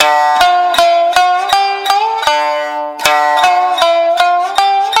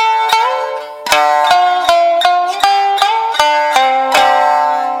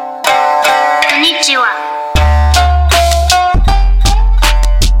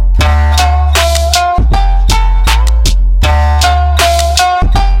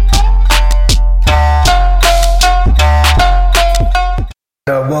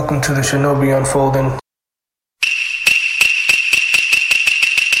to the Shinobi Unfolding.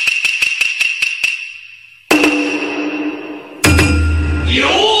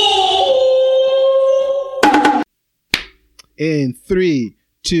 In 3,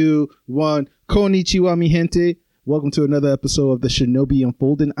 2, 1, konnichiwa mi gente. Welcome to another episode of the Shinobi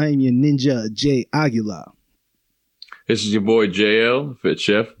Unfolding. I am your ninja, Jay Aguilar. This is your boy JL, Fit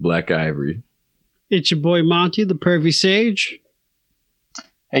Chef, Black Ivory. It's your boy Monty, the Pervy Sage.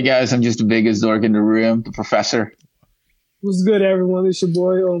 Hey guys, I'm just the biggest dork in the room, the professor. What's good, everyone? It's your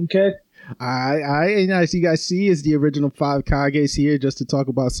boy, K. And as you guys see, is the original 5 Kages here just to talk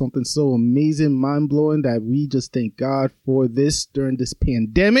about something so amazing, mind-blowing that we just thank God for this during this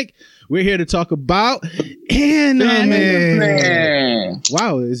pandemic. We're here to talk about anime.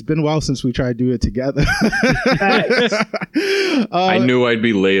 Wow, it's been a while since we tried to do it together. I knew I'd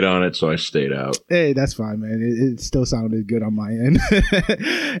be late on it, so I stayed out. Hey, that's fine, man. It still sounded good on my end.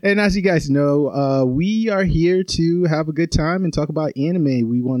 And as you guys know, we are here to have a good time and talk about anime.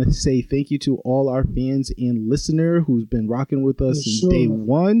 We want to say thank you to all our fans and listener who's been rocking with us since day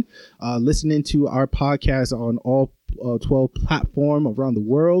one, listening to our podcast on all 12 platforms around the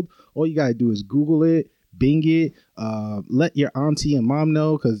world. All you gotta do is Google it, Bing it, let your auntie and mom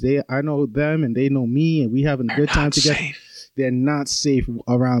know, because I know them and they know me, and we having a good time together. Safe. They're not safe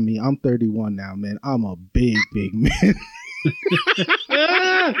around me. I'm 31 now, man. I'm a big man.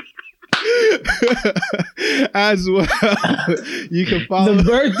 As well, you can follow the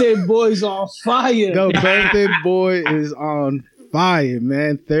birthday boy's on fire. The birthday boy is on fire,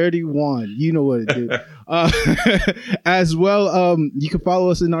 man. 31. You know what it is. As well, you can follow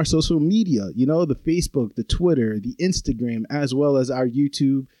us in our social media, the Facebook, the Twitter, the Instagram, as well as our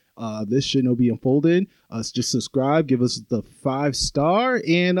YouTube. This Shinobi Unfolding. Just subscribe, give us the 5-star,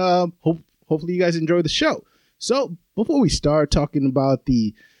 and hopefully you guys enjoy the show. So before we start talking about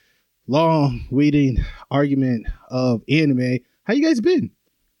the long waiting argument of anime, how you guys been?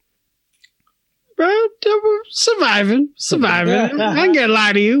 Bro, we're surviving. I ain't gonna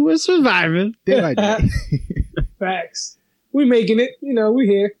lie to you. We're surviving. Facts. We making it. We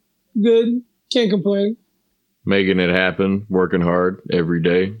here. Good. Can't complain. Making it happen. Working hard every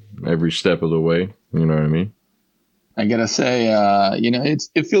day, every step of the way. You know what I mean? I gotta say,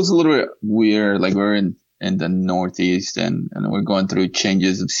 it feels a little bit weird. Like we're in the Northeast and we're going through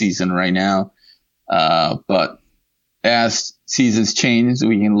changes of season right now. But as seasons change,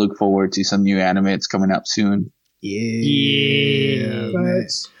 we can look forward to some new anime that's coming up soon. Yeah.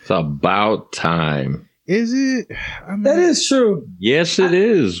 It's about time. Is it? That is true. Yes, it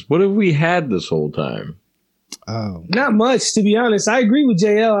is. What have we had this whole time? Oh, not much, to be honest. I agree with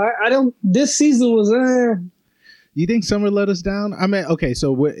JL. I don't. This season was. You think summer let us down? I mean, okay,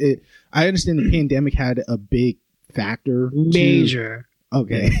 so I understand the pandemic had a big factor. Major.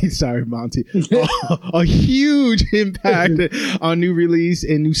 Okay, sorry, Monty. A huge impact on new release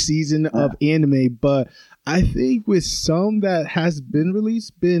and new season of anime, but I think with some that has been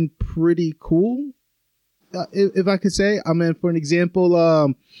released, been pretty cool. If I could say, I mean, for an example,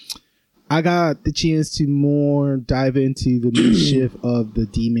 I got the chance to more dive into the mischief of the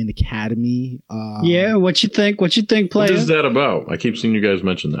Demon Academy. Yeah, what you think, player? What is that about? I keep seeing you guys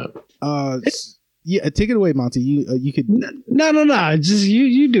mention that. Yeah, take it away, Monty. You could. No. Just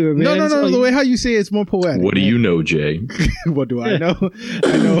you do it, man. No. The way how you say it's more poetic. What do you know, Jay? What do I know?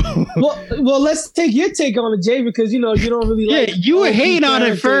 I know. Well, let's take your take on it, Jay, because you don't really like. Yeah, you were hating on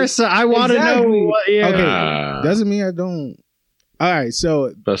it first, so I want to know. Okay, doesn't mean I don't. All right,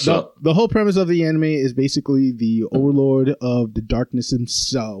 so the whole premise of the anime is basically the overlord of the darkness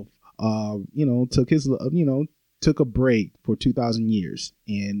himself. Took a break for 2,000 years,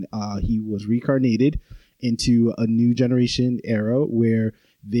 and he was reincarnated into a new generation era where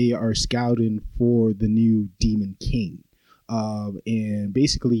they are scouting for the new Demon King. And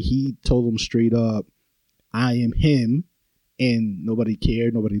basically, he told them straight up, "I am him," and nobody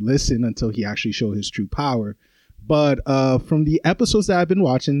cared, nobody listened until he actually showed his true power. But from the episodes that I've been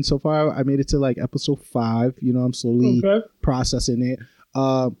watching so far, I made it to like episode 5. I'm slowly processing it.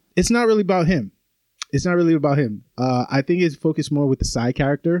 It's not really about him. I think it's focused more with the side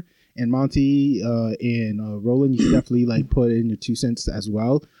character. And Monty and Roland, you definitely like put in your 2 cents as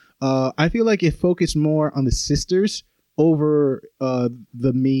well. I feel like it focused more on the sisters over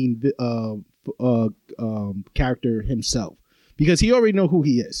the main character himself, because he already know who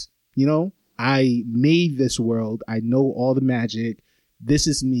he is. I made this world. I know all the magic. This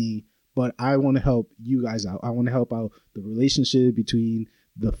is me, but I want to help you guys out. I want to help out the relationship between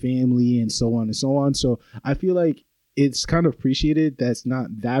the family and so on and so on. So I feel like it's kind of appreciated that's not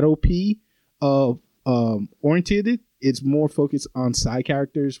that OP oriented. It's more focused on side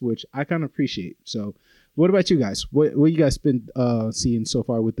characters, which I kind of appreciate. So, what about you guys? What you guys been seeing so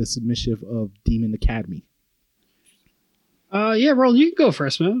far with the submission of Demon Academy? Yeah, Roland, you can go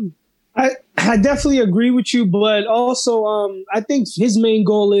first, man. I definitely agree with you, but also I think his main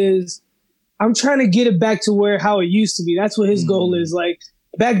goal is I'm trying to get it back to how it used to be. That's what his goal is. Like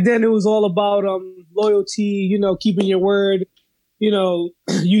back then, it was all about loyalty, keeping your word. You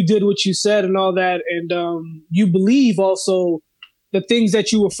did what you said and all that, and you believe also the things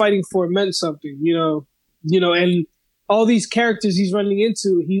that you were fighting for meant something. And all these characters he's running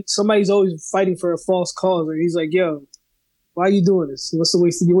into, somebody's always fighting for a false cause, and he's like, "Yo, why are you doing this? What's the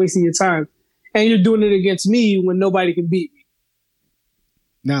waste? You're wasting your time, and you're doing it against me when nobody can beat me."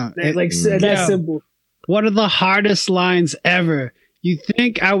 Nah, that's simple. One of the hardest lines ever. You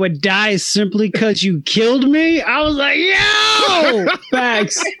think I would die simply because you killed me? I was like, yo!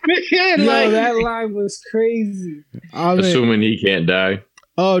 Facts. Man, that line was crazy. Assuming he can't die.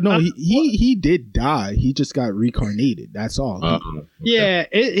 Oh, no, he did die. He just got reincarnated. That's all. Okay. Yeah,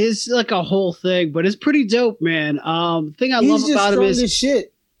 it's like a whole thing, but it's pretty dope, man. The thing I love about him is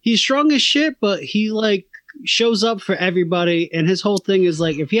he's strong as shit, but he like shows up for everybody, and his whole thing is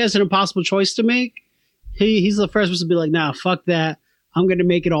like if he has an impossible choice to make, he's the first person to be like, nah, fuck that. I'm going to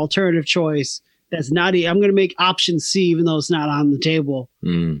make an alternative choice that's not. I'm going to make option C, even though it's not on the table,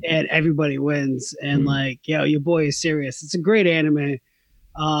 and everybody wins. And like, yo, your boy is serious. It's a great anime.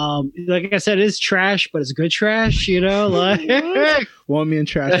 Like I said, it's trash, but it's good trash. Like one man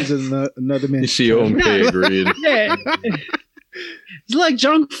trash is another man. COMK agreed. Yeah, it's like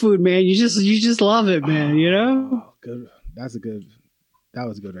junk food, man. You just love it, man. Oh, good. That was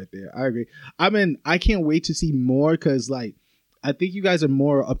good right there. I agree. I mean, I can't wait to see more because like. I think you guys are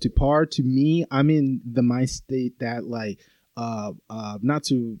more up to par. To me, I'm in the mind state that like, not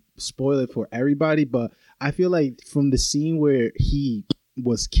to spoil it for everybody, but I feel like from the scene where he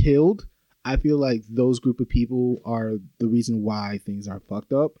was killed, I feel like those group of people are the reason why things are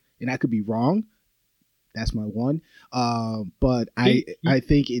fucked up. And I could be wrong. That's my one. But I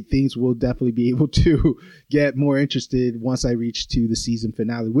think things will definitely be able to get more interested once I reach to the season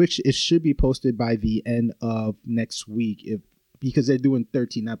finale, which it should be posted by the end of next week because they're doing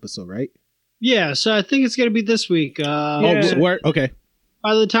 13 episodes, right? Yeah, so I think it's going to be this week. Okay.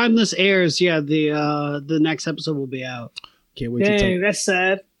 By the time this airs, the next episode will be out. Can't wait. Dang, that's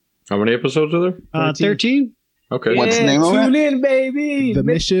sad. How many episodes are there? 13. Okay. What's the name of it? Tune in, baby. The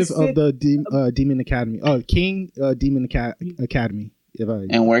Mischief of the Demon Academy. Oh, King Demon Academy.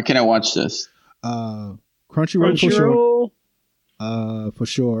 And where can I watch this? Crunchyroll for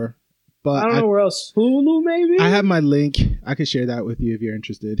sure. But I don't know where else. Hulu, maybe? I have my link. I can share that with you if you're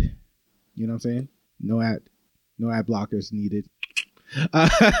interested. You know what I'm saying? No ad blockers needed.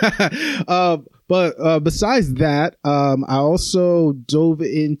 But besides that, I also dove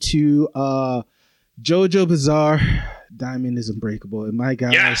into JoJo Bizarre. Diamond is Unbreakable. And my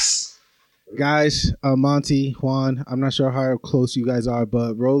guys, Monty, Juan, I'm not sure how close you guys are,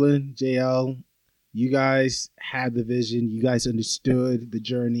 but Roland, JL, you guys had the vision. You guys understood the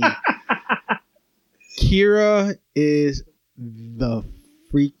journey. Kira is the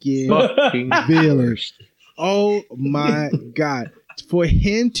freaking villain. Oh my God. For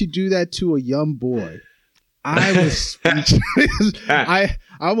him to do that to a young boy, I was speechless. I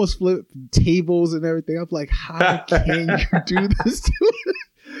almost flipped tables and everything. I'm like, how can you do this to him?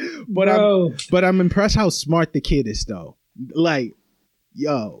 But I'm impressed how smart the kid is, though. Like,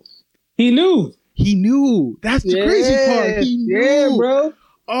 yo. He knew. That's the crazy part. He knew. Yeah, bro.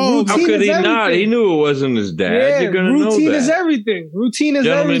 Oh, how could he not? He knew it wasn't his dad. Yeah, you're gonna know that. Routine is everything.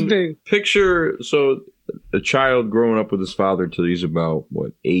 Everything. Picture a child growing up with his father till he's about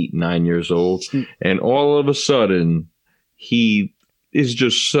 8, 9 years old, and all of a sudden he is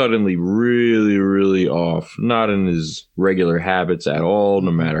just suddenly really, really off, not in his regular habits at all,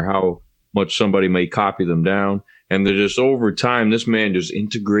 no matter how much somebody may copy them down. And they're just over time, this man just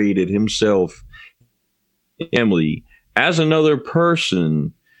integrated himself, family, as another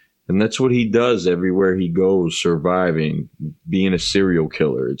person. And that's what he does everywhere he goes, surviving, being a serial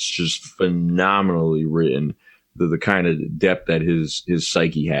killer. It's just phenomenally written, the kind of depth that his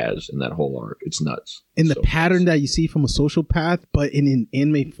psyche has in that whole arc. It's nuts. And the pattern that you see from a social path, but in an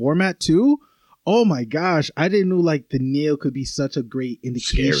anime format too. Oh my gosh. I didn't know like the nail could be such a great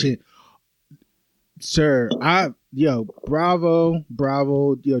indication. Scary. Sir, bravo.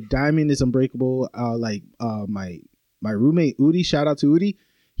 Yo, Diamond is Unbreakable. My roommate Udi, shout out to Udi.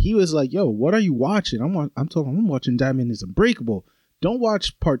 He was like, yo, what are you watching? I'm watching Diamond is Unbreakable. Don't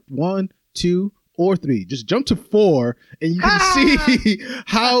watch part 1, 2, or 3. Just jump to 4 and you can see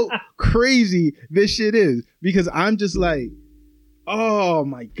how crazy this shit is. Because I'm just like, oh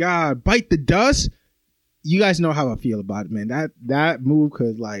my God, Bite the Dust. You guys know how I feel about it, man. That move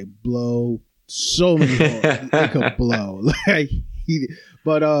could like blow so many holes. It could blow.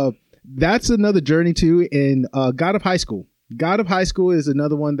 But that's another journey too. And God of High School. God of High School is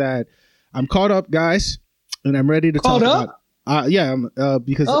another one that I'm caught up, guys, and I'm ready to talk about.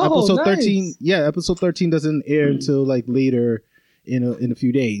 Because episode 13, episode 13 doesn't air until like later in a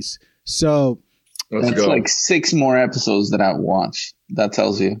few days. So that's like 6 more episodes that I watched. That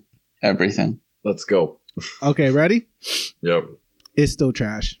tells you everything. Let's go. Okay, ready? Yep. It's still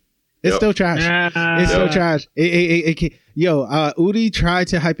trash. It's still trash. It's still trash. Udi tried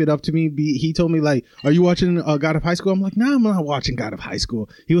to hype it up to me. He told me like, "Are you watching God of High School?" I'm like, "No, I'm not watching God of High School."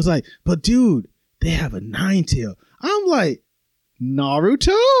 He was like, "But dude, they have a 9-tail." I'm like,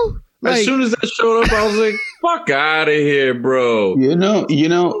 Naruto? Like, as soon as that showed up, I was like, "Fuck out of here, bro!" You know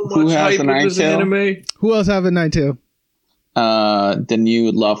who has a 9-tail? Who else have a 9-tail? The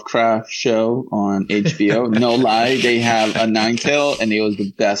new Lovecraft show on HBO. No lie, they have a 9-tail, and it was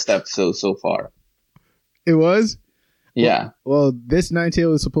the best episode so far. It was? Yeah. Well, this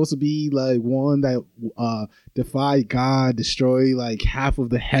 9-tail is supposed to be like one that defied God, destroy like half of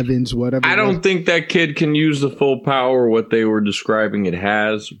the heavens, whatever. I don't think that kid can use the full power what they were describing it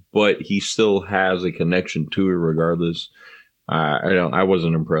has, but he still has a connection to it regardless. I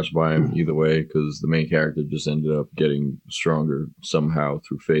wasn't impressed by him either way because the main character just ended up getting stronger somehow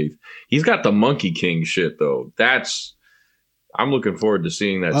through faith. He's got the Monkey King shit though. I'm looking forward to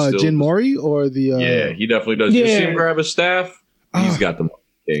seeing that. Jin Mori or the? Yeah, he definitely does. Yeah. You see him grab his staff? He's got the Monkey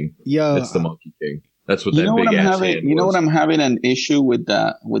King. Yeah, it's the Monkey King. That's what that big ass hand was. You know what I'm having an issue with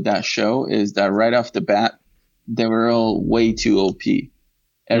that show is that right off the bat they were all way too OP.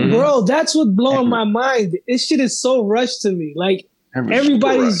 Bro, that's what's blowing my mind. This shit is so rushed to me. Like,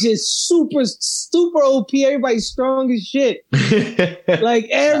 everybody's just super OP. Everybody's strong as shit. Like,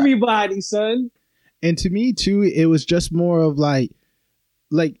 everybody, son. And to me, too, it was just more of like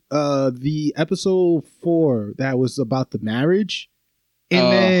the episode 4 that was about the marriage.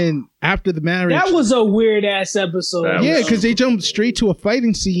 And then after the marriage... That was a weird-ass episode. Yeah, because they jumped straight to a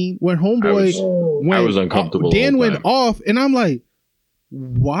fighting scene when Homeboy... I was uncomfortable. Dan went off, and I'm like...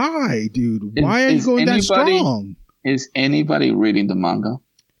 Why, dude? Why are you going that strong? Is anybody reading the manga?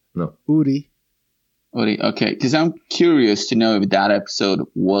 No. Udi. Okay. Because I'm curious to know if that episode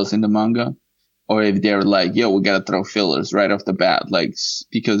was in the manga or if they're like, yo, we got to throw fillers right off the bat. Like,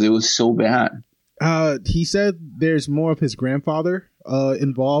 because it was so bad. He said there's more of his grandfather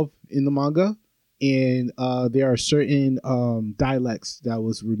involved in the manga. And there are certain dialects that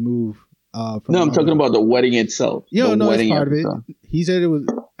was removed. I'm talking about the wedding itself. Yeah, no, it's part of it. He said it was.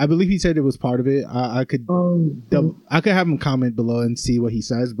 I believe he said it was part of it. I could have him comment below and see what he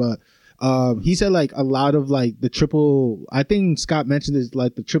says, but he said like a lot of like the triple. I think Scott mentioned is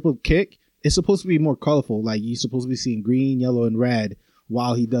like the triple kick. It's supposed to be more colorful. Like you're supposed to be seeing green, yellow, and red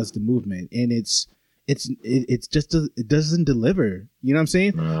while he does the movement, and it's just it doesn't deliver. You know what I'm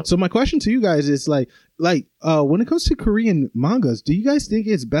saying? Yeah. So my question to you guys is like when it comes to Korean mangas, do you guys think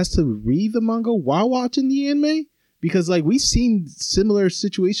it's best to read the manga while watching the anime? Because like we've seen similar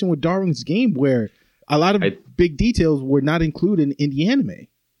situation with Darwin's Game where a lot of big details were not included in the anime.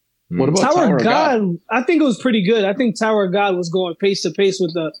 What about Tower of God? I think it was pretty good. I think Tower of God was going pace to pace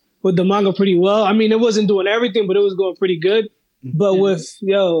with the manga pretty well. I mean, it wasn't doing everything, but it was going pretty good. But with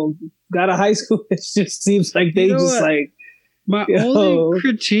God of High School, it just seems like they like my only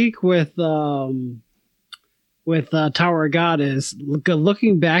critique with Tower of God is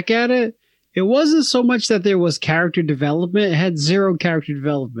looking back at it. It wasn't so much that there was character development; it had zero character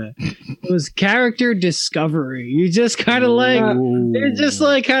development. It was character discovery. You just kind of like it just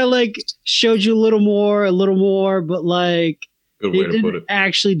like kind of like showed you a little more, but like good way it to didn't put it.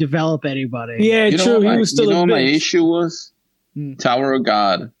 Actually develop anybody. Yeah, true. He was still. You know, my issue was Tower of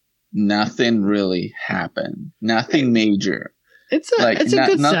God. Nothing really happened. Nothing major. It's a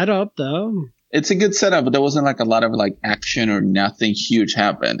good setup though. It's a good setup, but there wasn't like a lot of like action or nothing huge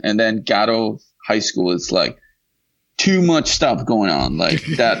happened. And then God of High School is like too much stuff going on. Like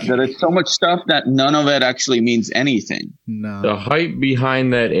that is so much stuff that none of it actually means anything. No. The hype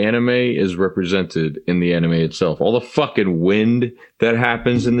behind that anime is represented in the anime itself. All the fucking wind that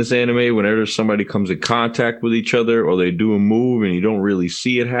happens in this anime whenever somebody comes in contact with each other or they do a move and you don't really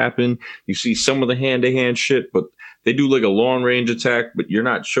see it happen. You see some of the hand-to-hand shit, but they do like a long range attack, but you're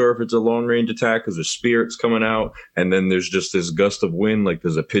not sure if it's a long range attack because there's spirits coming out, and then there's just this gust of wind, like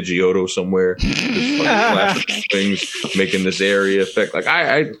there's a Pidgeotto somewhere, just flapping things, making this area effect. Like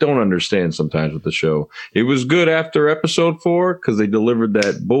I don't understand sometimes with the show. It was good after episode 4 because they delivered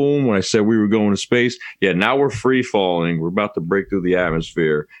that boom when I said we were going to space. Yeah, now we're free falling. We're about to break through the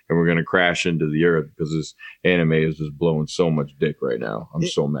atmosphere, and we're gonna crash into the earth because this anime is just blowing so much dick right now. I'm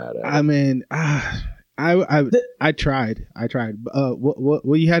so mad at it. I mean, I tried.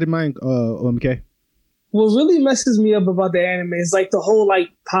 What you had in mind, OMK? What really messes me up about the anime is like the whole like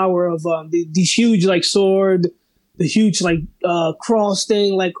power of these huge like sword, the huge like cross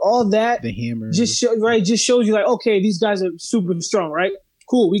thing, like all that. The hammer. Just shows you like, okay, these guys are super strong, right?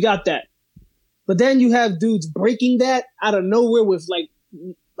 Cool, we got that. But then you have dudes breaking that out of nowhere with like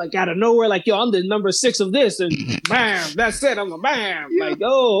out of nowhere, like, yo, I'm the number 6 of this, and bam, that's it. I'm like, bam, like,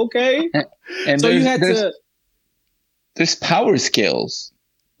 oh, okay. And so you had to. There's power skills,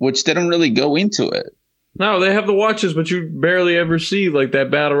 which they don't really go into it. No, they have the watches, but you barely ever see like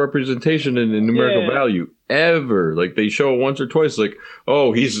that battle representation in numerical value ever. Like they show it once or twice, like,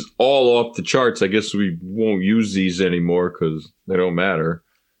 oh, he's all off the charts. I guess we won't use these anymore because they don't matter.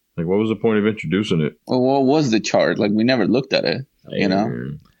 Like, what was the point of introducing it? Well, what was the chart? Like, we never looked at it, you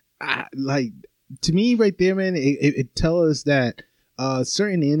know? Like, to me right there, man, it tells us that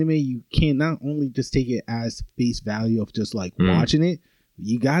certain anime, you can not only just take it as face value of just like watching it,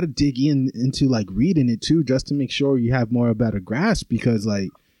 you got to dig into like reading it too, just to make sure you have more of a better grasp, because like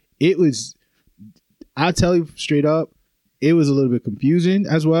it was, I'll tell you straight up, it was a little bit confusing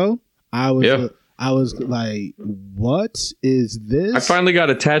as well. I was like, what is this? I finally got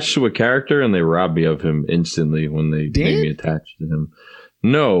attached to a character and they robbed me of him instantly when they made me attached to him.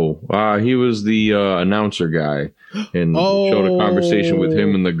 No, he was the announcer guy, and showed a conversation with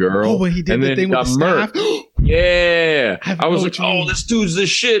him and the girl. Oh, when he did and the then thing with the staff? Yeah. I was like, oh, this dude's the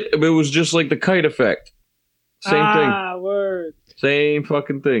shit. But it was just like the kite effect. Same thing. Word. Same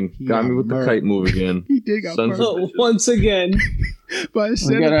fucking thing. Got me with the kite move again. He did got once again. By a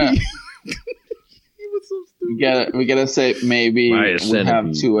centipede. He was so stupid. We gotta say, maybe we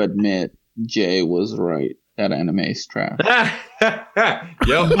have to admit Jay was right. That anime is trash.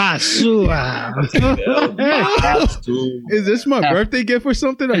 Is this my birthday gift or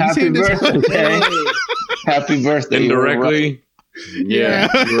something? Are Happy you saying birthday. this? Happy birthday. Indirectly. Yeah,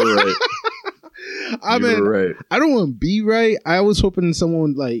 you were right. I don't want to be right. I was hoping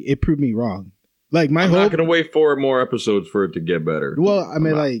someone like it proved me wrong. Like my I'm hope. not gonna wait for more episodes for it to get better. Well, I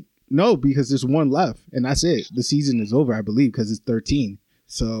mean, like no, because there's one left, and that's it. The season is over, I believe, because it's 13.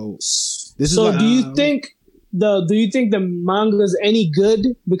 So this is. So do you think the manga is any good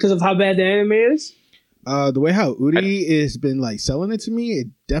because of how bad the anime is? The way how Uri has been like selling it to me, it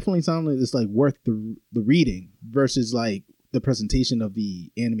definitely sounds like it's like worth the reading versus like the presentation of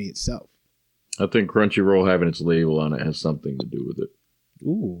the anime itself. I think Crunchyroll having its label on it has something to do with it.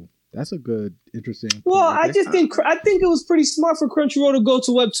 Ooh, that's a good, interesting. Well, I think it was pretty smart for Crunchyroll to go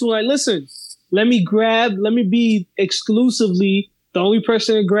to Webtoon. Like, listen, let me be exclusively the only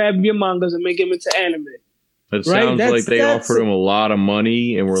person to grab your mangas and make them into anime. It sounds like they offered him a lot of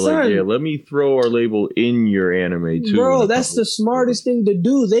money and were like, yeah, let me throw our label in your anime too. Bro, that's the smartest thing to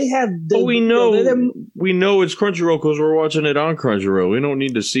do. They have we know it's Crunchyroll because we're watching it on Crunchyroll. We don't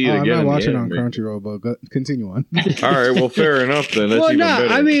need to see it again. I'm not watching on Crunchyroll, but continue on. All right, well, fair enough then. That's even better.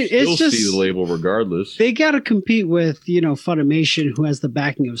 I mean, it's just see the label regardless. They got to compete with, Funimation, who has the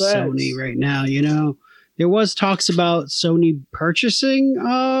backing of Sony right now, There was talks about Sony purchasing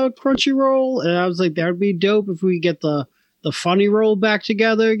Crunchyroll, and I was like, that would be dope if we get the Funny Roll back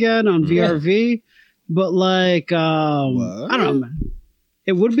together again on VRV. But like, I don't know, man.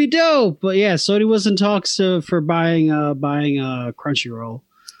 It would be dope, but yeah, Sony was in talks for buying Crunchyroll.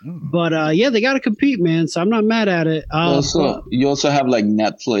 But yeah, they got to compete, man. So I'm not mad at it. You also have like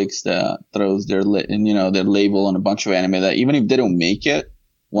Netflix that throws their label on a bunch of anime that even if they don't make it,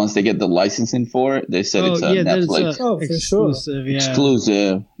 once they get the licensing for it, they said it's a Netflix. For exclusive, sure.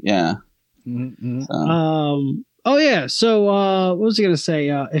 Exclusive, yeah. Mm-hmm. So what was I gonna say?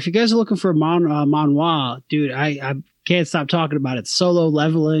 If you guys are looking for manhwa, dude, I can't stop talking about it. Solo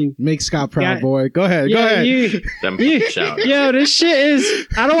Leveling. Make Scott proud, boy. Go ahead. Yo, this shit is.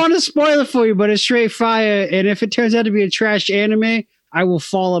 I don't want to spoil it for you, but it's straight fire. And if it turns out to be a trash anime, I will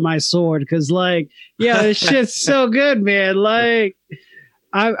fall on my sword because, this shit's so good, man. Like.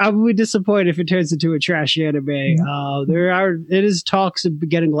 I would be disappointed if it turns into a trash anime. It is talks of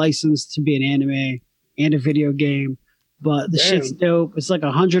getting licensed to be an anime and a video game, but the shit's dope. It's like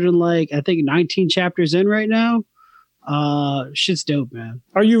 100 and I think 19 chapters in right now. Shit's dope, man.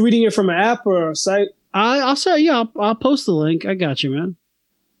 Are you reading it from an app or a site? I'll say, yeah, I'll post the link. I got you, man.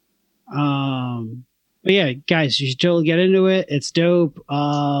 But yeah, guys, you should totally get into it. It's dope.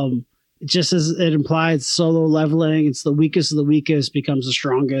 Just as it implies, solo leveling. It's the weakest of the weakest becomes the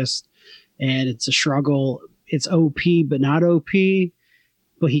strongest, and it's a struggle. It's OP, but not OP.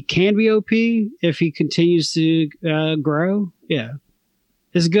 But he can be OP if he continues to grow. Yeah,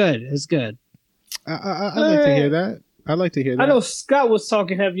 it's good. It's good. I like to hear that. I like to hear that. I know Scott was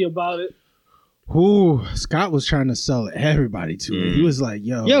talking heavy about it. Ooh, Scott was trying to sell everybody to it. He was like,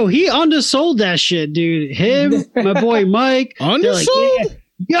 yo, he undersold that shit, dude. Him, my boy Mike, undersold. Like,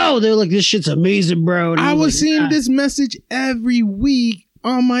 yeah. They're like, this shit's amazing, bro. And I was like, seeing this message every week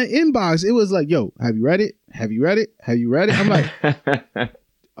on my inbox. It was like, yo, have you read it? Have you read it? Have you read it? I'm like,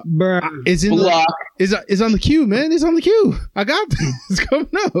 bro, it's on the queue, man. It's on the queue. I got this. It's coming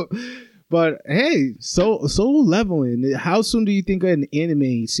out. But hey, so leveling. How soon do you think an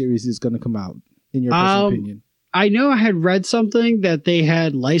anime series is going to come out? In your personal opinion, I know I had read something that they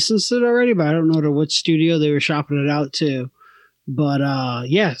had licensed it already, but I don't know to which studio they were shopping it out to. But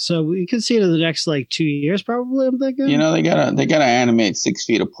yeah, so we can see it in the next like 2 years, probably. I'm thinking. You know, they gotta animate 6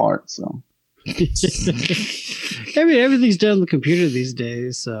 feet apart. So I mean, everything's done on the computer these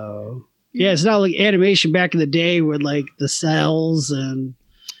days. So yeah, it's not like animation back in the day with like the cells and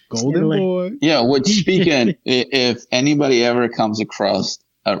Golden Boy. Yeah, which speaking, if anybody ever comes across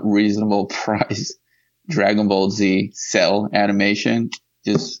a reasonable price Dragon Ball Z cell animation,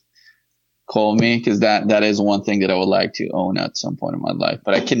 just call me, because that is one thing that I would like to own at some point in my life,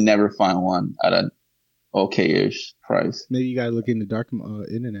 but I can never find one at an okay-ish price. Maybe you gotta look in the dark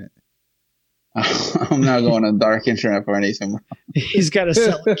internet. I'm not going on dark internet for anything. He's got to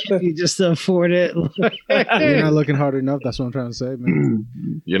sell a kidney just to afford it. You're not looking hard enough. That's what I'm trying to say, man.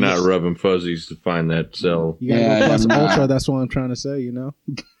 You're not rubbing fuzzies to find that cell. You gotta go plus ultra. That's what I'm trying to say. You know.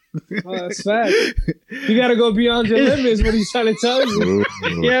 Oh, that's fact. You gotta go beyond your limits. What he's trying to tell you.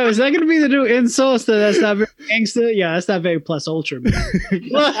 Yeah, is that gonna be the new insult? That's not very gangster. Yeah, that's not very plus ultra, man.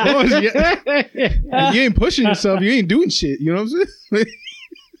 You ain't pushing yourself. You ain't doing shit. You know what I'm saying?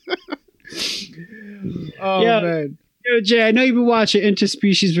 Oh man. Yo, Jay, I know you've been watching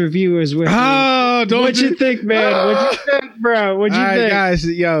interspecies reviewers with what you think, man? What you think, bro? What you think? Guys,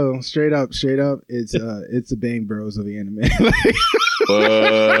 yo, straight up, it's the Bang Bros of the anime.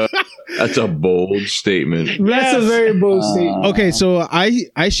 That's a bold statement. That's a very bold statement. Okay, so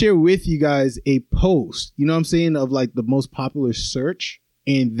I share with you guys a post, you know what I'm saying, of like the most popular search,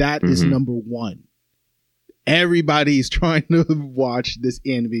 and that is number one. Everybody's trying to watch this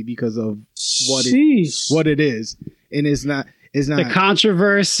anime because of what it is, and it's not the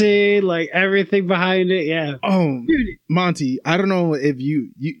controversy, like everything behind it. Yeah. Oh, Monty, I don't know if you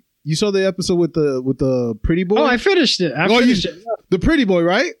saw the episode with the pretty boy. Oh, I finished it. The pretty boy,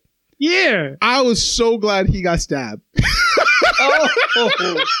 right? Yeah. I was so glad he got stabbed.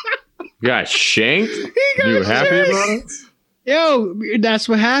 Got shanked? You were happy about it? Yo, that's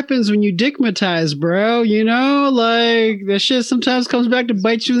what happens when you dickmatize, bro. You know, like that shit sometimes comes back to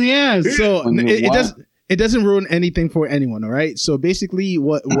bite you in the ass. So it doesn't ruin anything for anyone, all right? So basically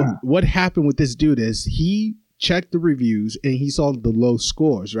what happened with this dude is he checked the reviews and he saw the low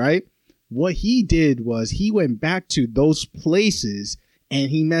scores, right? What he did was he went back to those places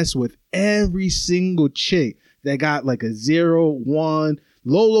and he messed with every single chick that got like a 0, 1,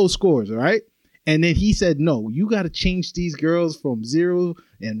 low scores, all right? And then he said, no, you got to change these girls from 0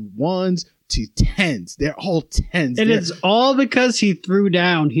 and 1s to 10s. They're all 10s. And it's all because he threw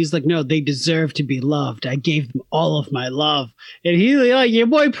down. He's like, no, they deserve to be loved. I gave them all of my love. And he like, your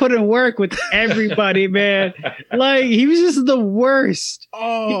boy put in work with everybody, man. Like, he was just the worst.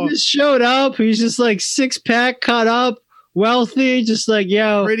 Oh. He just showed up. He was just like 6-pack, cut up, wealthy, just like,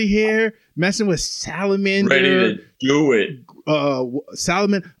 yo. Pretty hair, messing with salamander. Ready to do it.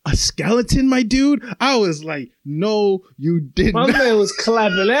 Salomon, a skeleton, my dude. I was like, no, you didn't. My man was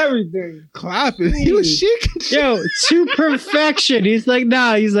clapping everything. Clapping. He was shaking. Yo, to perfection. He's like,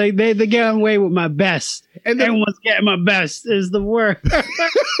 nah. He's like, they get away with my best. And everyone's getting my best is the word.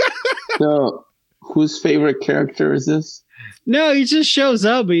 So, whose favorite character is this? No, he just shows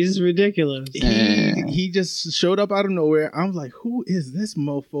up. He's ridiculous. He just showed up out of nowhere. I'm like, who is this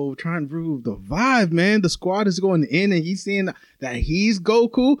mofo trying to prove the vibe, man? The squad is going in and he's saying that he's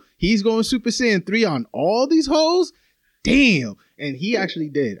Goku. He's going Super Saiyan 3 on all these hoes. Damn. And he actually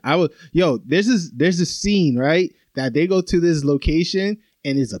did. There's this scene, right? That they go to this location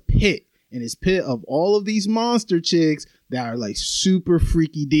and it's a pit. And it's pit of all of these monster chicks that are like super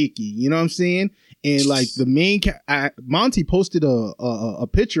freaky deaky. You know what I'm saying? And like the main Monty posted a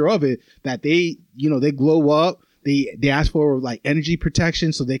picture of it that they glow up. They ask for like energy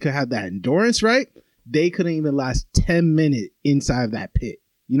protection so they could have that endurance, right? they couldn't even last 10 minutes inside of that pit.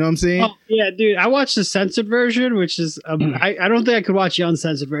 You know what I'm saying? Oh, yeah, dude. I watched the censored version, which is I don't think I could watch the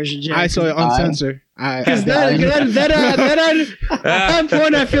uncensored version. Jay, I saw it uncensored. Because at that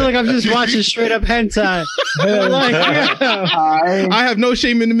point, I feel like I'm just watching straight up hentai. Like, I have no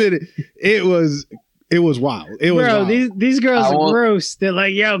shame in admitting it was wild. It was bro. wild. These girls are gross. They're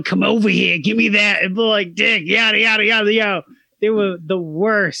like, yo, come over here, give me that, and they're like, dick, yada yada yada, yo. They were the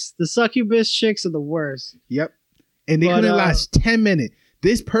worst. The succubus chicks are the worst. Yep, and they couldn't last 10 minutes.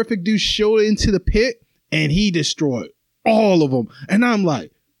 This perfect dude showed into the pit and he destroyed all of them. And I'm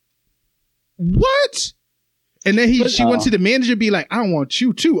like, what? And then she went to the manager, be like, I want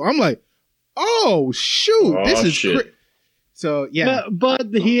you too. I'm like, oh shoot, this is shit. So yeah, but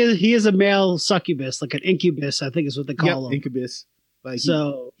he is a male succubus, like an incubus, I think is what they call him. Incubus. Like he's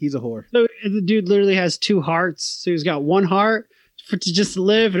a whore. So the dude literally has 2 hearts. So he's got 1 heart to just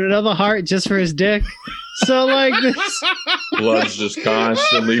live and another heart just for his dick. So like this blood's just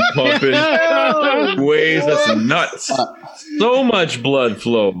constantly pumping ways that's nuts. So much blood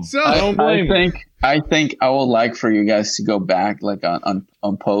flow. So I think I would like for you guys to go back like on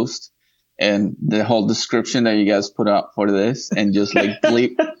post and the whole description that you guys put up for this and just like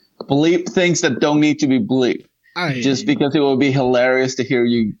bleep things that don't need to be bleeped. Just because it will be hilarious to hear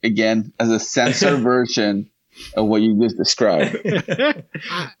you again as a censored version of what you just described. But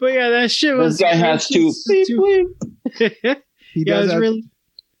yeah, that shit was. This guy has to.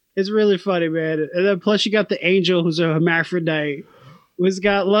 It's really funny, man. And then plus you got the angel who's a hermaphrodite, who's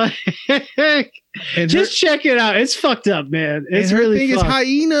got like. Just check it out. It's fucked up, man. It's really. Thing is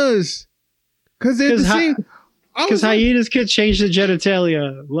hyenas, because they're the same. Because hyenas could change the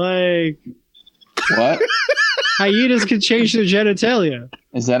genitalia, like. What? Hyenas can change their genitalia.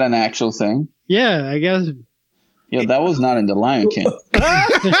 Is that an actual thing? Yeah, I guess. Yeah, that was not in The Lion King.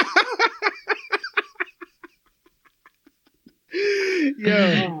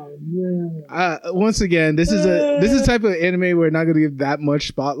 Once again, this is a type of anime we're not going to give that much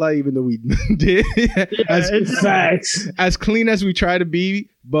spotlight, even though we did. As clean as we try to be,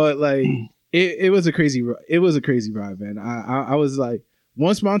 but like it was a crazy ride, man. I was like,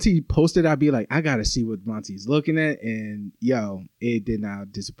 once Monty posted, I'd be like, I gotta see what Monty's looking at, and yo, it did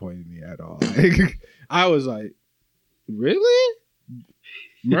not disappoint me at all. I was like, really?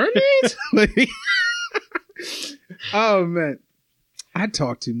 Mermaids? Oh man, I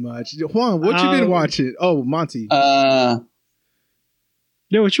talk too much. Juan, what you been watching? Oh, Monty. Yeah,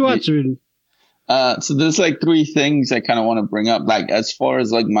 what you watching? So there's like 3 things I kind of want to bring up. Like as far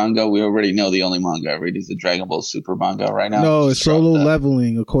as like manga, we already know the only manga I read is the Dragon Ball Super manga right now. No, it's Solo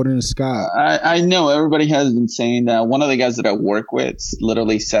Leveling, according to Scott. I know everybody has been saying that. One of the guys that I work with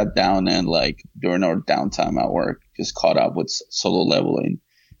literally sat down and like during our downtime at work, just caught up with Solo Leveling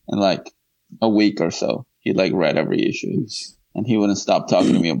in like a week or so. He like read every issue and he wouldn't stop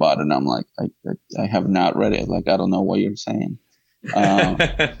talking to me about it. And I'm like, I have not read it. Like, I don't know what you're saying. And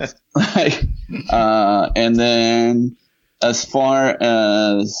then as far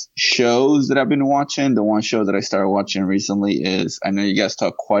as shows that I've been watching, the one show that I started watching recently is, I know you guys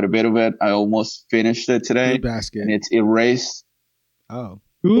talk quite a bit of it. I almost finished it today. Basket. And it's Erased. Oh.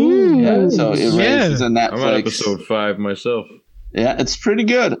 Ooh. Yeah, so Erased is a Netflix. I'm on episode 5 myself. Yeah, it's pretty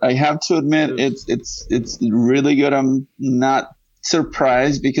good. I have to admit, it's really good. I'm not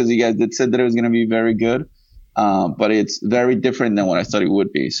surprised because you guys did said that it was going to be very good. But it's very different than what I thought it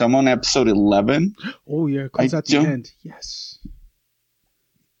would be. So I'm on episode 11. Oh, yeah. Close at the end. Yes.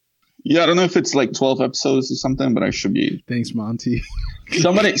 Yeah, I don't know if it's like 12 episodes or something, but I should be. Thanks, Monty.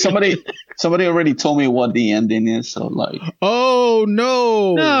 Somebody already told me what the ending is. So like. Oh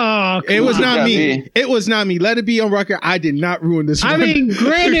no! No, it was not me. It was not me. Let it be on record. I did not ruin this. I mean,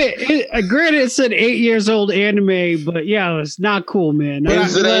 granted, it said 8 years old anime, but yeah, it's not cool, man.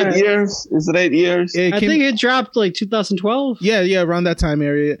 Is it 8 years? Is it 8 years? I think it dropped like 2012. Yeah, around that time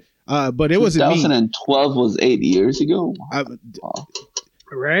area. But it wasn't me. 2012 was 8 years ago. Wow.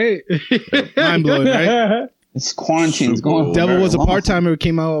 Right? Mind blowing, right? This quarantine's going. Devil was a part timer.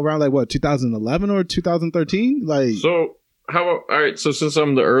 Came out around like what, 2011 or 2013? Like, so how about, all right? So since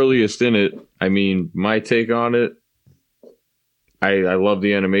I'm the earliest in it, I mean, my take on it, I love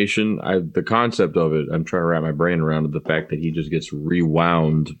the animation. The concept of it, I'm trying to wrap my brain around it. The fact that he just gets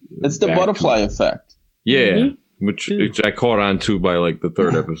rewound. It's the butterfly effect. Yeah, which I caught on to by like the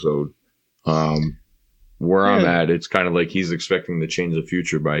 3rd episode. Where I'm at, it's kind of like he's expecting to change the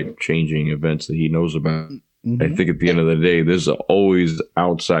future by changing events that he knows about. Mm-hmm. I think at the end of the day, there's always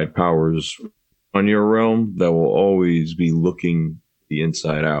outside powers on your realm that will always be looking the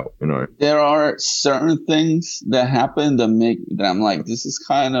inside out. You know, there are certain things that happen that I'm like, this is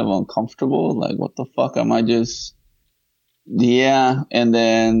kind of uncomfortable. Like, what the fuck am I just? Yeah, and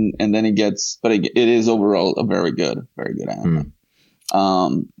then it gets, but it is overall a very good anime.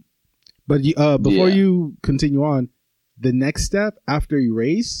 But before you continue on, the next step after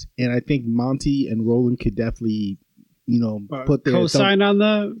Erase, and I think Monty and Roland could definitely, put their co-sign on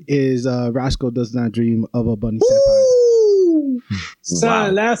that, is Rascal Does Not Dream of a Bunny Senpai.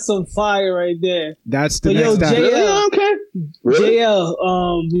 Son, that's some fire right there. That's the next step. JL, okay. Really?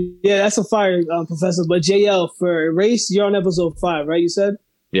 JL, yeah, that's a fire, Professor. But JL, for Erase, you're on episode 5, right? You said?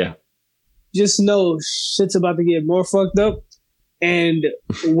 Yeah. Just know shit's about to get more fucked up. And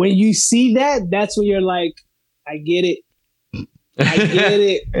when you see that, that's when you're like, I get it. I get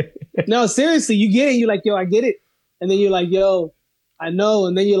it. No, seriously, you get it. You're like, yo, I get it. And then you're like, yo, I know.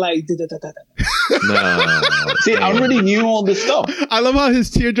 And then you're like, No. See, I already knew all this stuff. I love how his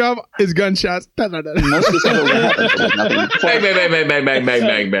teardrop is gunshots. Most of the stuff that happened.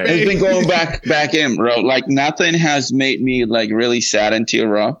 Bang. It's been going back in, bro. Like, nothing has made me like really sad and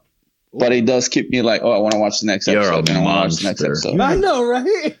tear up. But it does keep me like, oh, I want to watch the next episode. You're a and I want to watch the monster. next episode. I know,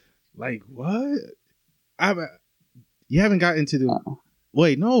 right? Like, what? You haven't got into the...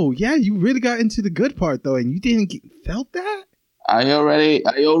 Wait, no. Yeah, you really got into the good part, though, and you didn't felt that? I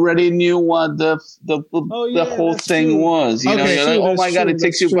already knew what the whole thing true. was. You know, Okay, you're true, like, oh that's my God, true, it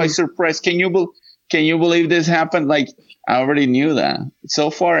takes you that's by true. surprise. Can you believe this happened? Like, I already knew that. So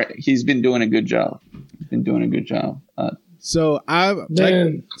far, he's been doing a good job. So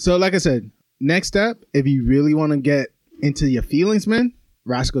like I said, next step, if you really want to get into your feelings, man,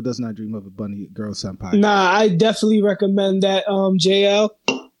 Rascal Does Not Dream of a Bunny Girl Senpai. Nah, I definitely recommend that, JL.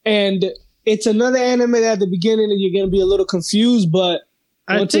 And it's another anime that at the beginning you're gonna be a little confused, but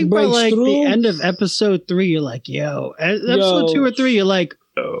I think by like the end of episode 3, you're like, yo. Episode 2 or 3, you're like,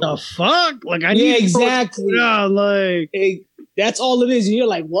 the fuck? Like, I need exactly. Like, that's all it is. And you're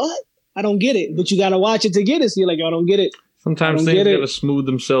like, what? I don't get it. But you gotta watch it to get it. So you're like, I don't get it. Sometimes things gotta smooth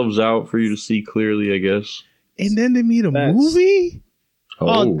themselves out for you to see clearly, I guess. And then they made a movie?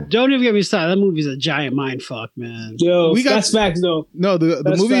 Oh, don't even get me started. That movie's a giant mind fuck, man. Yo, that's facts though. No, the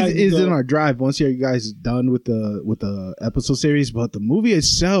movie is in our drive once you guys done with the episode series, but the movie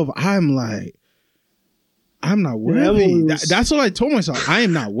itself, I'm like, I'm not worthy. That's what I told myself. I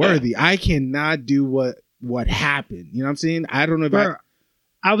am not worthy. I cannot do what happened. You know what I'm saying? I don't know if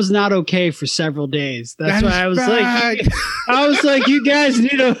I was not okay for several days. That's why I was like, you guys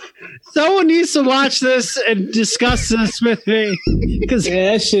someone needs to watch this and discuss this with me. Because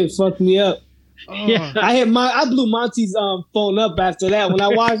that shit fucked me up. Yeah. I blew Monty's phone up after that. When I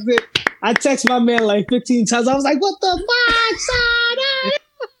watched it, I text my man like 15 times. I was like, what the fuck, son?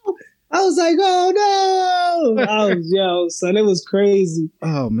 I was like, oh no! Son, it was crazy.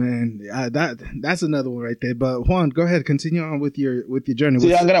 Oh man, that's another one right there. But Juan, go ahead, continue on with your journey.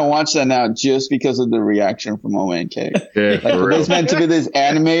 See, I'm gonna watch that now just because of the reaction from ONK. Yeah, like, it's meant to be this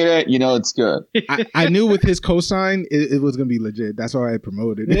animated, it's good. I knew with his cosign, it was gonna be legit. That's why I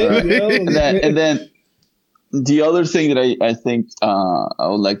promoted it. Right? and then the other thing that I think I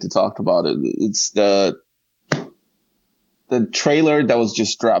would like to talk about it's the trailer that was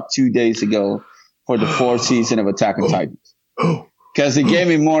just dropped 2 days ago for the 4th season of Attack on Titans. Because it gave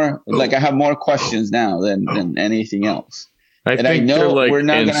me more, like I have more questions now than anything else. I think they're like we're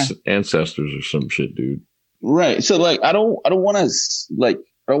not ancestors or some shit, dude. Right. So like I don't want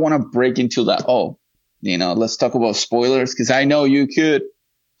to break into that. Let's talk about spoilers because I know you could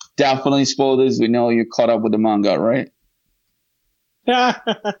definitely spoil this. We know you're caught up with the manga, right?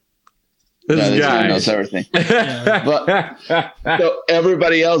 This guy knows everything. But so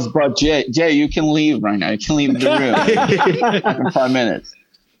everybody else but Jay. Jay, you can leave right now. You can leave the room in 5 minutes.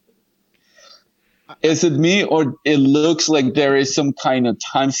 Is it me or it looks like there is some kind of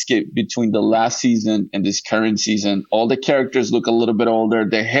time skip between the last season and this current season? All the characters look a little bit older.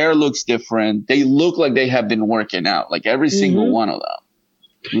 Their hair looks different. They look like they have been working out, like every single one of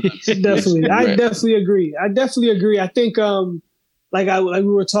them. I definitely agree. I think like we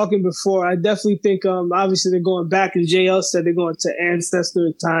were talking before, I definitely think obviously they're going back, and JL said they're going to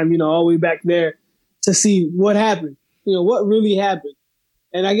ancestor time, all the way back there to see what happened, what really happened.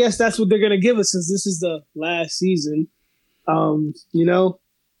 And I guess that's what they're going to give us since this is the last season,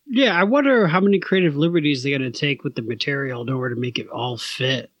 Yeah, I wonder how many creative liberties they're going to take with the material in order to make it all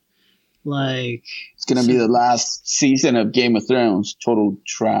fit. Like, it's going to be the last season of Game of Thrones. Total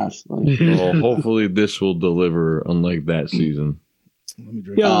trash. Well, hopefully this will deliver unlike that season. Let me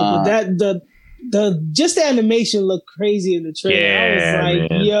drink. But the animation looked crazy in the trailer. Yeah, I was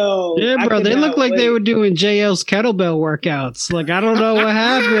like, man. yo. Yeah, bro, they look like they were doing JL's kettlebell workouts. Like, I don't know what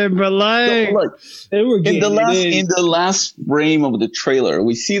happened, but like, they were in the last frame of the trailer,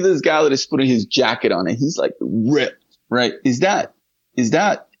 we see this guy that is putting his jacket on and he's like ripped, right? Is that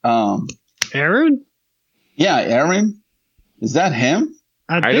Aaron? Yeah, Aaron. Is that him?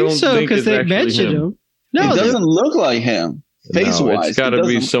 I think so, because they mentioned him. No, it doesn't look like him. Face-wise, it's got to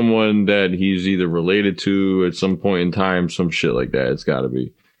be someone that he's either related to at some point in time, some shit like that. It's got to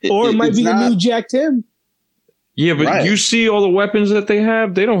be. Or it might be the new Jack Tim. Yeah, but you see all the weapons that they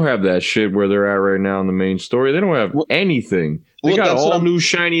have? They don't have that shit where they're at right now in the main story. They don't have anything. They got all new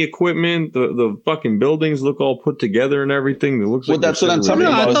shiny equipment. The fucking buildings look all put together and everything. It looks like that's what I'm talking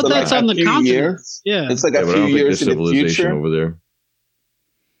about. I thought that's on the continent. Yeah. It's like a few years in the future. Over there.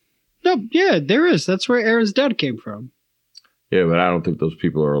 No, yeah, there is. That's where Aaron's dad came from. Yeah, but I don't think those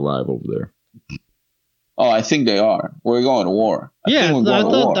people are alive over there. Oh, I think they are. We're going to war. I thought they were going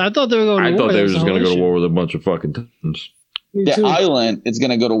to war. I thought they were just going to go to war with a bunch of fucking titans. The island is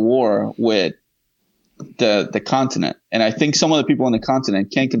going to go to war with the continent. And I think some of the people on the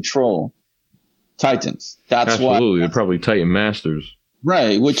continent can't control titans. That's why. Absolutely. They're probably titan masters.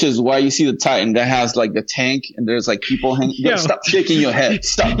 Right, which is why you see the Titan that has like the tank and there's like people hanging. Stop shaking your head.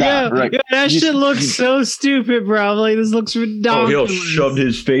 Stop that. Right. That shit looks so stupid, bro. Like, this looks ridiculous. Oh, he'll shove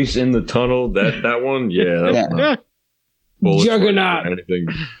his face in the tunnel. That one? Yeah. Juggernaut. Anything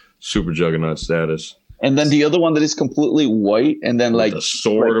super juggernaut status. And then the other one that is completely white and then like the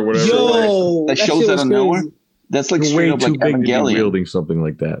sword or whatever. Yo, that shows out of nowhere. That's like straight up like Evangelion. To be wielding something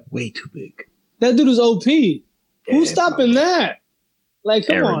like that. Way too big. That dude is OP. Who's stopping that? Like,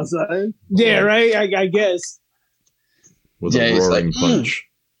 come on, son. Yeah, right? I guess. With a roaring punch.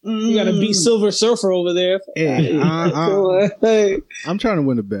 You got to beat Silver Surfer over there. Hey, I'm trying to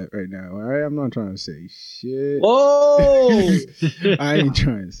win a bet right now, all right? I'm not trying to say shit. Oh! I ain't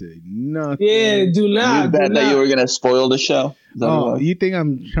trying to say nothing. Yeah, do not. You bet that you were going to spoil the show? Oh, you think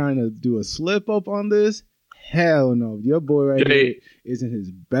I'm trying to do a slip-up on this? Hell no. Your boy right here isn't his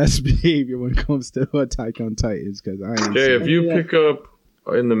best behavior when it comes to Attack on Titans. Because I ain't if you pick up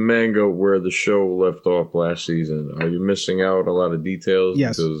in the manga where the show left off last season, are you missing out a lot of details?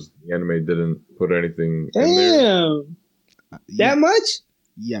 Yes. Because the anime didn't put anything in there. That much?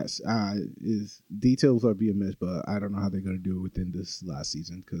 Yes. Details are being missed, but I don't know how they're going to do it within this last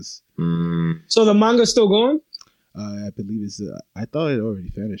season. So the manga's still going? I believe it's. I thought it already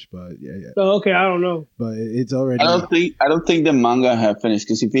finished, but yeah. Oh, okay, I don't know. But it's already. I don't think the manga had finished,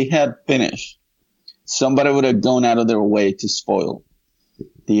 because if it had finished, somebody would have gone out of their way to spoil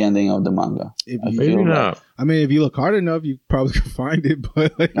the ending of the manga. Maybe not. I mean, if you look hard enough, you probably could find it.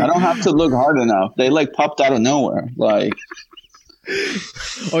 But I don't have to look hard enough. They like popped out of nowhere. Like,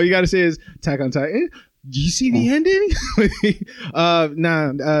 all you got to say is Attack on Titan. Do you see the ending?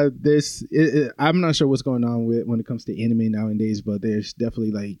 I'm not sure what's going on when it comes to anime nowadays, but there's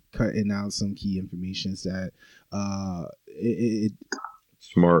definitely like cutting out some key information that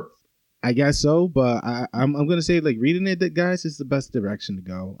smart. I guess so, but I'm gonna say like reading it, guys, is the best direction to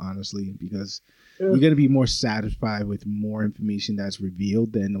go, honestly, because you're gonna be more satisfied with more information that's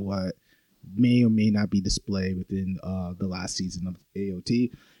revealed than what may or may not be displayed within the last season of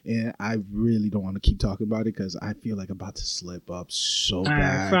AOT. And I really don't want to keep talking about it because I feel like I'm about to slip up so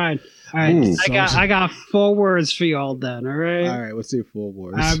bad. Fine. All right. I got 4 words for y'all then, all right? All right, let's say 4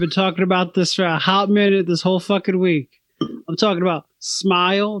 words. I've been talking about this for a hot minute this whole fucking week. I'm talking about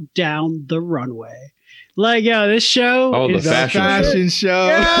Smile Down the Runway. Like, yo, this show is the fashion show.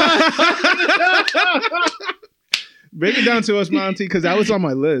 Yeah. Break it down to us, Monty, because that was on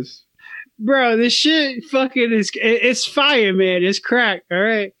my list. Bro, this shit fucking it's fire, man. It's crack, all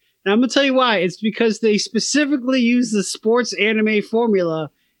right? And I'm going to tell you why. It's because they specifically use the sports anime formula,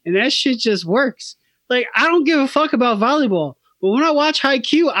 and that shit just works. Like, I don't give a fuck about volleyball, but when I watch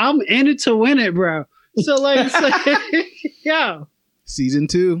Haikyuu, I'm in it to win it, bro. So, like, it's like, yeah. Season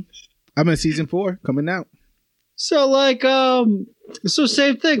 2. I'm in season 4 coming out. So, like, so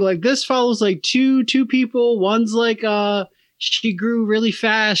same thing. Like, this follows, like, two people. One's, like, she grew really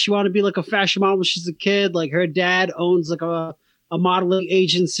fast. She wanted to be like a fashion model when she's a kid. Like her dad owns like a modeling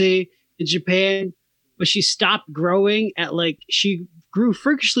agency in Japan, but she stopped growing at like, she grew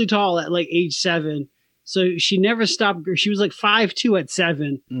freakishly tall at like age 7. So she never stopped. She was like 5'2" at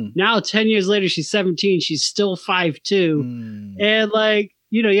 7. Now 10 years later, she's 17. She's still 5'2". And like,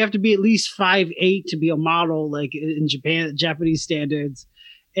 you know, you have to be at least 5'8" to be a model, like in Japanese standards.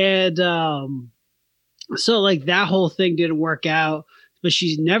 And, so like that whole thing didn't work out, but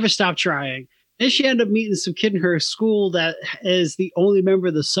she never stopped trying. Then she ended up meeting some kid in her school that is the only member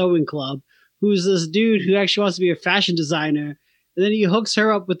of the sewing club, who's this dude who actually wants to be a fashion designer. And then he hooks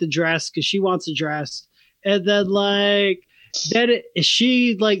her up with the dress because she wants a dress. And then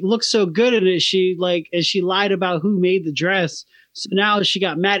she looks so good in it. And she lied about who made the dress. So now she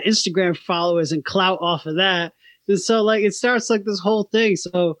got mad Instagram followers and clout off of that. And so it starts this whole thing.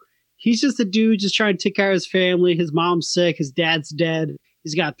 So he's just a dude just trying to take care of his family. His mom's sick. His dad's dead.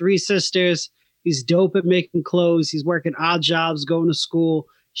 He's got 3 sisters. He's dope at making clothes. He's working odd jobs, going to school.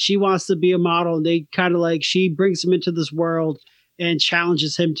 She wants to be a model. And they kind of she brings him into this world and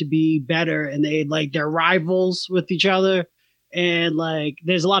challenges him to be better. And they're rivals with each other. And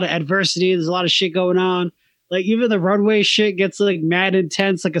there's a lot of adversity. There's a lot of shit going on. Even the runway shit gets mad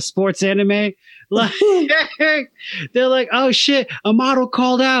intense, like a sports anime. They're like, oh shit, a model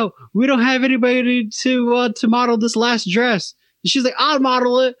called out. We don't have anybody to model this last dress. And she's like, I'll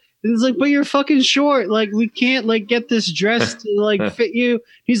model it. And it's but you're fucking short. We can't get this dress to fit you.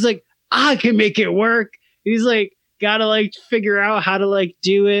 He's like, I can make it work. And he's gotta figure out how to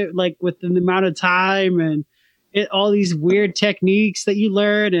do it within the amount of time and all these weird techniques that you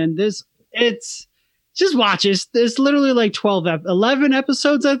learn. And it's just watch it. It's literally 11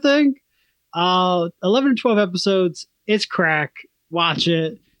 episodes, I think. 11 or 12 episodes. It's crack. Watch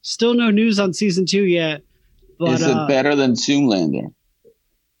it. Still no news on season 2 yet. But, is it better than Zoolander?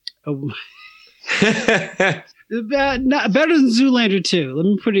 Not better than Zoolander 2. Let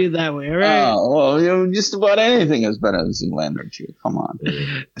me put it that way. All right. Oh, well, just about anything is better than Zoolander 2. Come on.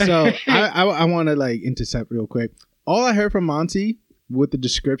 So I want to intercept real quick. All I heard from Monty with the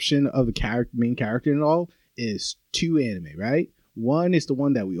description of the main character and all is 2 anime, right? One is the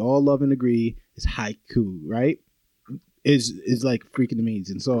one that we all love and agree is Haiku, right? Is freaking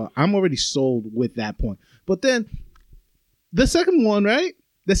amazing. So I'm already sold with that point. But then the second one, right?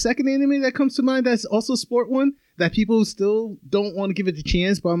 The second anime that comes to mind that's also a sport one that people still don't want to give it the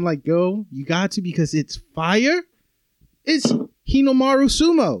chance, but I'm like, yo, you got to because it's fire. It's Hinomaru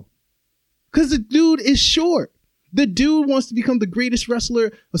Sumo. Because the dude is short. The dude wants to become the greatest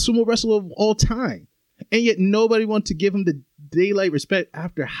wrestler, a sumo wrestler of all time. And yet nobody wants to give him the daylight respect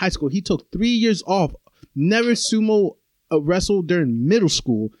after high school. He took 3 years off, never sumo wrestled during middle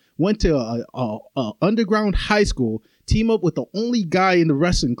school, went to a underground high school, team up with the only guy in the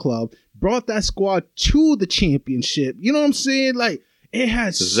wrestling club, brought that squad to the championship. You know what I'm saying? It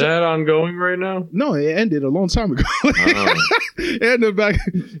has. Is that ongoing right now? No, it ended a long time ago. It ended back.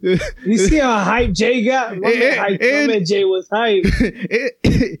 You see how hype Jay got? Jay was hype.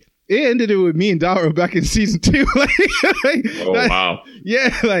 It ended it with me and Dara back in season 2. Wow. Yeah,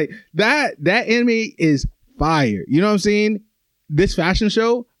 that anime is fire. You know what I'm saying? This fashion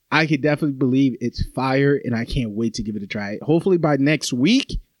show, I could definitely believe it's fire, and I can't wait to give it a try. Hopefully by next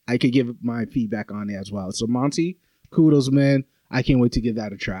week, I could give my feedback on it as well. So Monty, kudos, man. I can't wait to give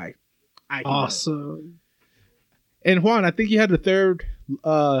that a try. Awesome. And Juan, I think you had the third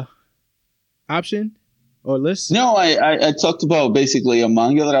option or list. No, I talked about basically a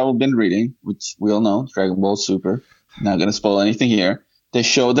manga that I've been reading, which we all know, Dragon Ball Super. Not going to spoil anything here. The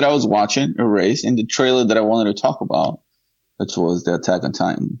show that I was watching, Erased, and the trailer that I wanted to talk about, which was the Attack on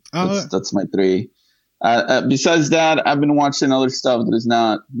Titan. That's my 3. Besides that, I've been watching other stuff that is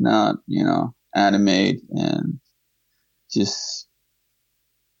not animated and just.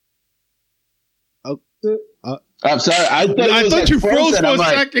 I'm sorry. I thought you froze for a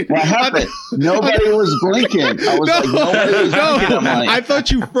second. What happened? Nobody was blinking. I was nobody was blinking. I'm like, I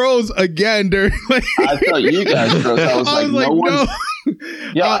thought you froze again during. I thought you guys froze. I was like, no one.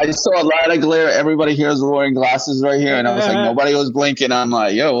 Yeah, I saw a lot of glare. Everybody here is wearing glasses right here, and I was like, nobody was blinking. I'm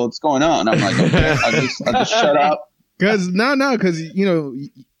like, yo, what's going on? I'm like, okay, I just shut up. Because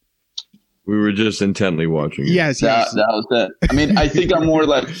we were just intently watching. Yes. That was it. I mean, I think I'm more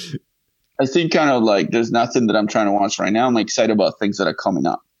like. I think kind of there's nothing that I'm trying to watch right now. I'm excited about things that are coming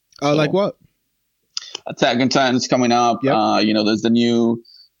up. Like what? Attack on Titan is coming up. Yep. There's the new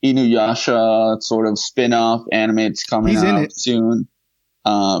Inuyasha sort of spin-off anime. It's coming out soon.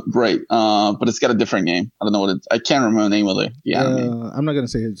 Right. But it's got a different name. I don't know what I can't remember the name of the anime. I'm not going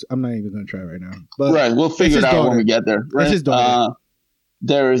to say it. I'm not even going to try right now. But right. We'll figure it out when we get there. Right? It's his daughter.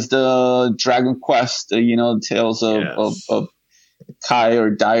 There is the Dragon Quest, tales of Kai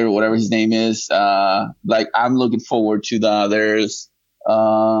or Dai or whatever his name is. I'm looking forward to that. There's,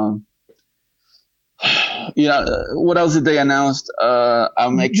 what else did they announce?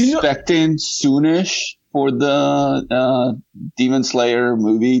 I'm expecting soonish for the Demon Slayer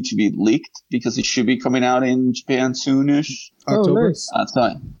movie to be leaked because it should be coming out in Japan soonish. October. Nice. That's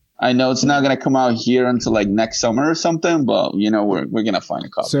fine. I know it's not gonna come out here until like next summer or something, but we're gonna find a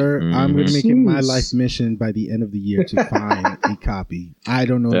copy. Sir, I'm gonna make it my life mission by the end of the year to find a copy. I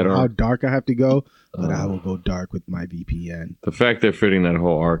don't know how dark I have to go, but I will go dark with my VPN. The fact they're fitting that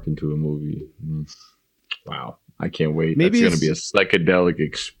whole arc into a movie, wow! I can't wait. Maybe it's gonna be a psychedelic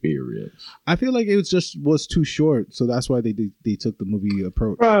experience. I feel like it was too short, so that's why they took the movie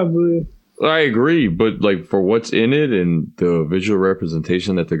approach. Probably. I agree, but like for what's in it and the visual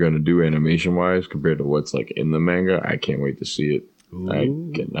representation that they're going to do animation wise compared to what's like in the manga, I can't wait to see it. Ooh. I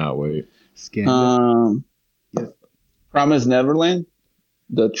cannot wait. Promised Neverland,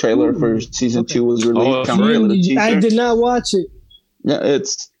 the trailer for season 2 was released. I did not watch it. Yeah,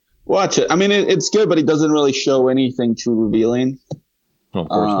 watch it. I mean, it's good, but it doesn't really show anything too revealing. Oh, of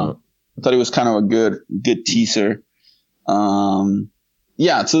course not. I thought it was kind of a good teaser.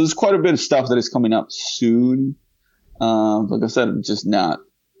 Yeah, so there's quite a bit of stuff that is coming up soon. Like I said, I'm just not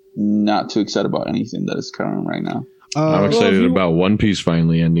too excited about anything that is current right now. I'm excited about One Piece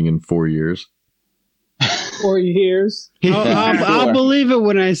finally ending in 4 years. 4 years? I'll believe it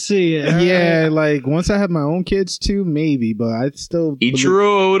when I see it. Yeah, like once I have my own kids too, maybe, but I still...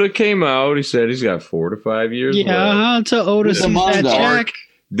 Ichiro Oda came out. He said he's got 4 to 5 years left. Until Oda sees that check.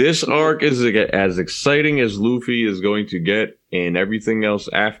 This arc is as exciting as Luffy is going to get, and everything else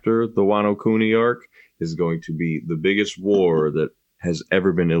after the Wano Kuni arc is going to be the biggest war that has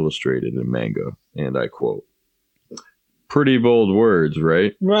ever been illustrated in manga. And I quote. Pretty bold words,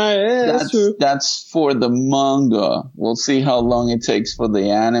 right? Right, yeah, that's true. That's for the manga. We'll see how long it takes for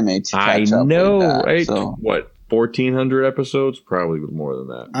the anime to catch up with that. Right? So. What? 1,400 episodes? Probably more than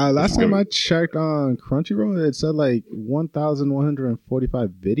that. Last time I checked on Crunchyroll, it said like 1,145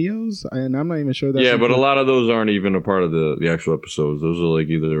 videos, and I'm not even sure that. Yeah, but a lot of those aren't even a part of the actual episodes. Those are like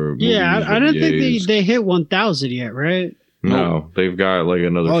either. I don't think they hit 1,000 yet, right? No, they've got like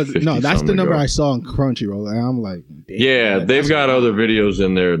another 50. No, that's the number I saw on Crunchyroll, and I'm like, yeah, they've got other videos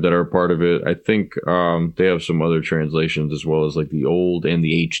in there that are part of it. I think they have some other translations as well as like the old and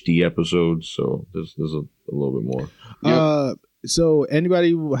the HD episodes. So there's a little bit more. So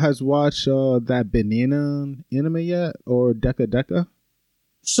anybody who has watched that banana anime yet, or Deca Deca?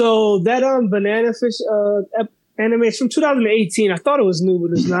 So that banana fish anime is from 2018. I thought it was new,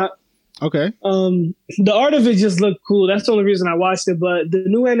 but it's not. Okay. The art of it just looked cool. That's the only reason I watched it. But the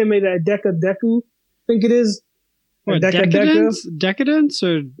new anime that Deca Deku, I think it is. What, Decadence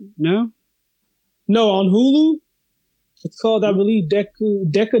or no? No, on Hulu. It's called, I believe, Deca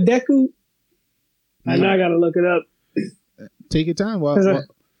Deku. And now I gotta look it up. Take your time. I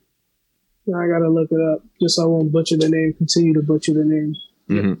gotta look it up just so I won't butcher the name. Continue to butcher the name.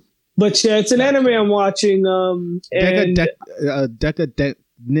 Mm-hmm. But yeah, it's an anime I'm watching.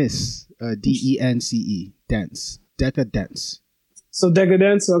 Decadence, DENCE, dense, Decadence. So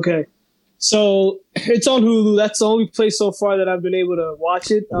Decadence, okay. So it's on Hulu. That's the only place so far that I've been able to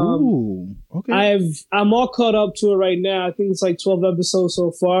watch it. Ooh, okay. I'm all caught up to it right now. I think it's like 12 episodes so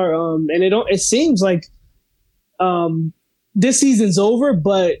far. And it seems like this season's over,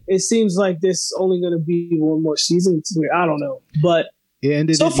 but it seems like there's only going to be one more season. I don't know, but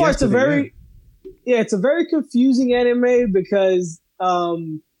so far it's a very confusing anime because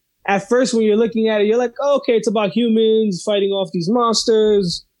at first when you're looking at it, you're like, oh, okay, it's about humans fighting off these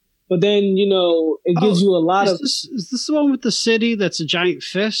monsters. But then, it gives you a lot of... Is this the one with the city that's a giant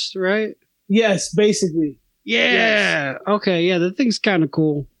fist, right? Yes, basically. Yeah. Yes. Okay, yeah, that thing's kind of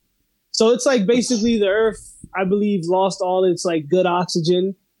cool. So it's like basically the Earth, I believe, lost all its like good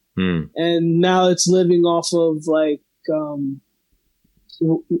oxygen. And now it's living off of like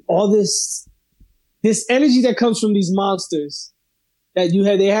all this energy that comes from these monsters that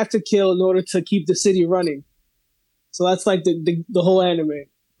they have to kill in order to keep the city running. So that's like the whole anime.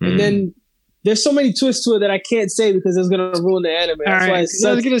 And then there's so many twists to it that I can't say because it's gonna ruin the anime. That's why it sucks.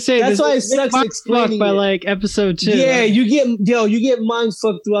 I was gonna say that's why it sucks explaining by it. like episode 2. Yeah, you get mind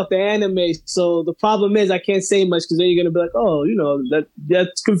fucked throughout the anime. So the problem is I can't say much because then you're gonna be like, oh,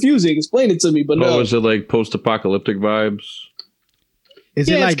 that's confusing. Explain it to me. But no, is it like post-apocalyptic vibes? Is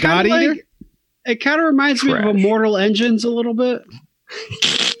it like God Eater? It kind of reminds me of Immortal Engines a little bit.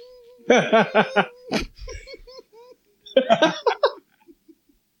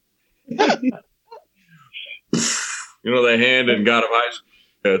 The hand in God of High School.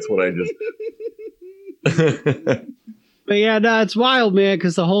 That's what I just. But yeah, no, it's wild, man,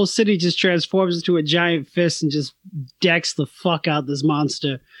 because the whole city just transforms into a giant fist and just decks the fuck out this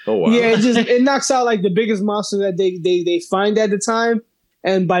monster. Oh wow! Yeah, it knocks out like the biggest monster that they find at the time,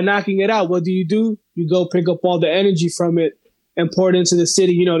 and by knocking it out, what do? You go pick up all the energy from it poured into the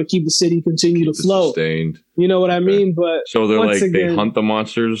city, to keep the city continue to float. Sustained. You know what I mean? But so they're like again, they hunt the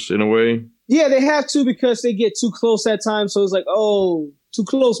monsters in a way. Yeah, they have to because they get too close at times. So it's like, oh, too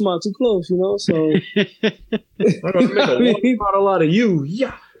close, man, too close. So not a lot of you.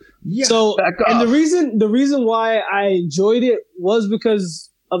 Yeah. So and the reason why I enjoyed it was because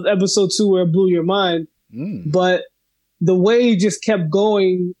of episode 2 where it blew your mind. But the way it just kept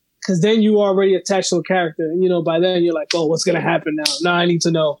going. Because then you already attached to a character. And, by then you're like, oh, what's going to happen now? Now I need to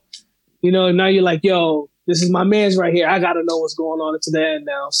know. Now you're like, yo, this is my man's right here. I got to know what's going on into the end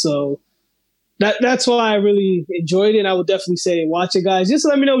now. So that's why I really enjoyed it. And I would definitely say watch it, guys. Just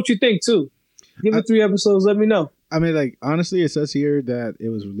let me know what you think, too. Give it 3 episodes. Let me know. I mean, honestly, it says here that it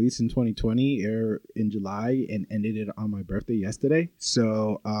was released in 2020, aired in July, and ended it on my birthday yesterday.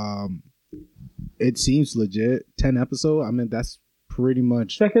 So it seems legit. 10 episodes. I mean, that's pretty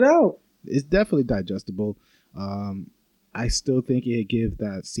much. Check it out. It's definitely digestible. I still think it gives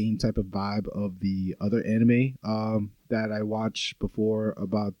that same type of vibe of the other anime that I watched before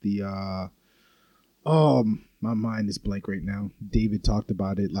about the my mind is blank right now. David talked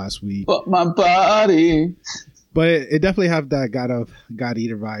about it last week. But my body. But it definitely have that God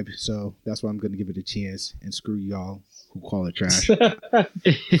Eater vibe, so that's why I'm gonna give it a chance. And screw y'all who call it trash. Anybody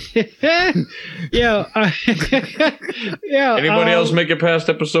else make it past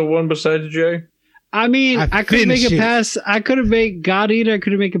episode 1 besides Jay? I mean, I couldn't make it past. I couldn't make God Eater. I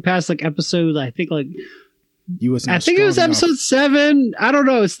couldn't make it past episode. I think it was episode 7. I don't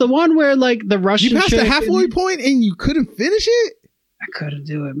know. It's the one where the Russian. You passed the halfway point and you couldn't finish it. I couldn't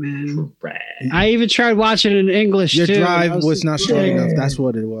do it, man. I even tried watching it in English. Your too. drive was not strong enough. That's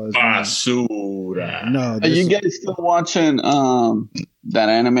what it was. Basura. No, are you guys still watching that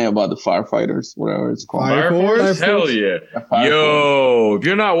anime about the firefighters, whatever it's called? Fire Force? Hell yeah. Yo, if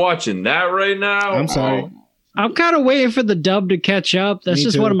you're not watching that right now, I'm sorry. I'm kind of waiting for the dub to catch up. That's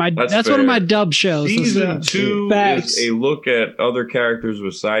just one of my. That's one of my dub shows. Season 2 is a look at other characters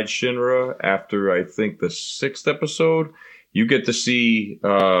besides Shinra. After I think the 6th episode, you get to see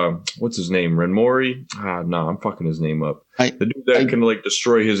what's his name, Renmori. No, I'm fucking his name up. The dude that can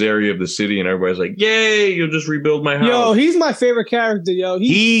destroy his area of the city, and everybody's like, "Yay, you'll just rebuild my house." Yo, he's my favorite character. Yo,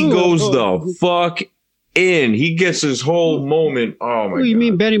 he goes the fuck in. He gets his whole moment. Oh my god! You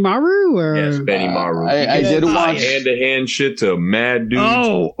mean Benny Maru? Or? Yes, Benny Maru. I did watch hand-to-hand shit to mad dudes.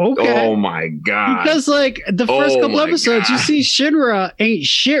 Oh, okay. Oh my god! Because the first couple episodes, you see Shinra ain't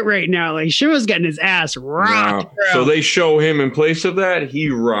shit right now. Shinra's getting his ass rocked. No. So they show him in place of that. He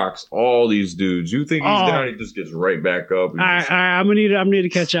rocks all these dudes. You think he's down? He just gets right back up. I'm gonna need to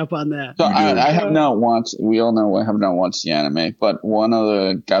catch up on that. So I have not watched. We all know I have not watched the anime, but one of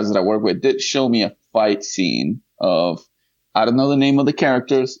the guys that I work with did show me a fight scene of, I don't know the name of the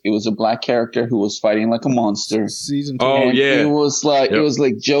characters. It was a black character who was fighting like a monster. Season 2. Oh, yeah. It was like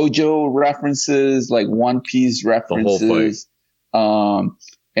JoJo references, like One Piece references. The whole fight.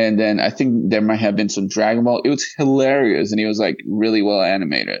 And then I think there might have been some Dragon Ball. It was hilarious, and it was really well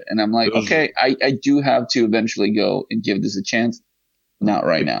animated. And I'm like, okay, I do have to eventually go and give this a chance. Not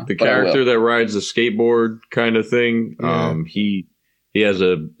right now. The character that rides the skateboard kind of thing, he has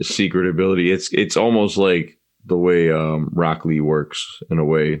a secret ability. It's almost like the way Rock Lee works in a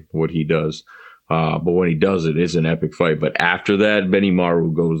way, what he does. But when he does it, it's an epic fight. But after that, Benny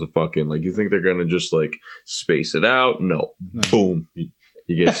Maru goes the fucking you think they're gonna just space it out? No. Boom.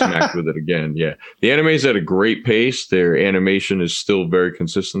 You get smacked with it again. Yeah. The anime's at a great pace. Their animation is still very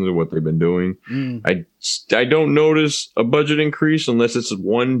consistent with what they've been doing. I don't notice a budget increase unless it's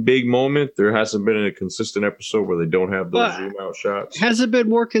one big moment. There hasn't been a consistent episode where they don't have those zoom out shots. Has it been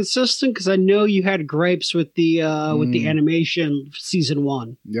more consistent? Because I know you had gripes with the animation season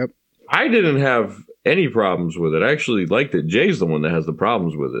 1. Yep. I didn't have any problems with it. I actually liked it. Jay's the one that has the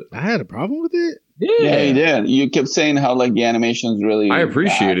problems with it. I had a problem with it? Yeah, you did. You kept saying how the animation is really. I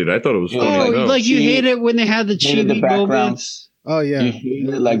appreciate it. I thought it was funny. You hate it when they had the chibi moments. Oh yeah, you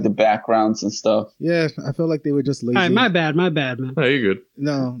hated the backgrounds and stuff. Yeah, I felt like they were just lazy. All right, my bad, man. No, you're good.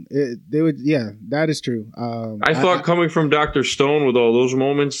 No, they would. Yeah, that is true. I thought coming from Dr. Stone with all those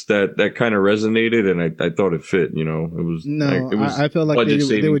moments that kind of resonated, and I thought it fit. It was I felt like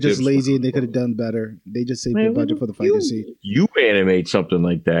they were just lazy and they could have done better. They just saved the budget for the fight scene. You animate something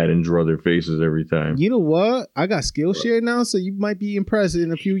like that and draw their faces every time. You know what? I got Skillshare now, so you might be impressed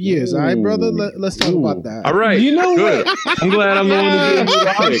in a few years. All right, brother. Let's talk about that. All right. You know what? I'm glad I'm the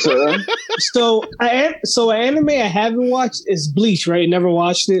one to do it. So an anime I haven't watched is Bleach, right? Never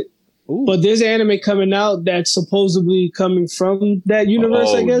watched it. Ooh. But there's an anime coming out that's supposedly coming from that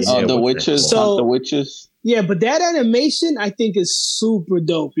universe, I guess. The Witches. The Witches. Yeah, but that animation I think is super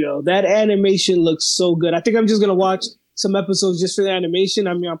dope, yo. That animation looks so good. I think I'm just gonna watch some episodes just for the animation.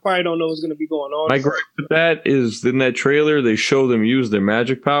 I mean, I probably don't know what's going to be going on. My gripe with that is in that trailer, they show them use their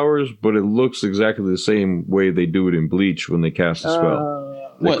magic powers, but it looks exactly the same way they do it in Bleach when they cast a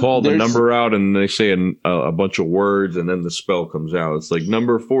spell. They call the number out and they say a bunch of words and then the spell comes out. It's like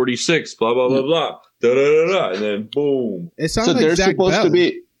number 46, blah, blah, blah, blah, da, da, da, da, and then boom. It sounds so like they're Zach supposed Bell. to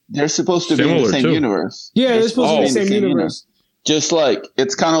be. They're supposed to be in the same universe. Yeah, they're supposed to be in the same universe. Just like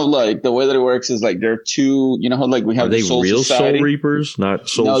it's kind of like the way that it works is like there are two. You know how like we have the Soul real Society? Soul Reapers, not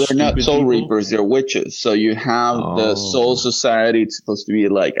Soul. No, they're not Soul people? Reapers. They're witches. So you have the Soul Society. It's supposed to be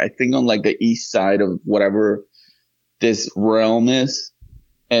like I think on like the east side of whatever this realm is,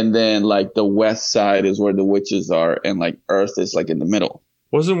 and then like the west side is where the witches are, and like Earth is like in the middle.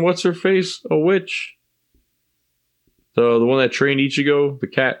 Wasn't what's her face a witch? The one that trained Ichigo, the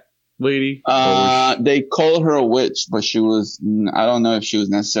cat lady. They called her a witch, but she was. I don't know if she was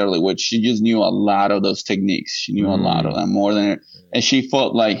necessarily a witch. She just knew a lot of those techniques. She knew a lot of them more than, and she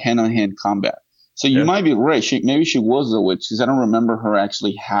fought like hand-on-hand combat. So you might be right. Maybe she was a witch because I don't remember her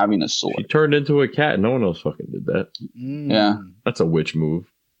actually having a sword. She turned into a cat. No one else fucking did that. Yeah, that's a witch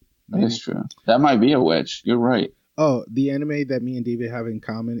move. That is true. That might be a witch. You're right. Oh, the anime that me and David have in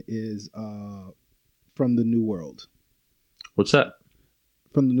common is From the New World. What's that?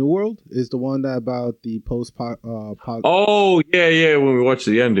 From the New World is the one that about the post. Oh yeah. When we watched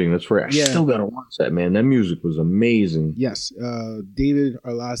the ending, that's right. I still gotta watch that, man. That music was amazing. Yes, David,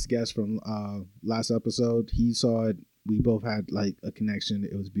 our last guest from last episode, he saw it. We both had like a connection.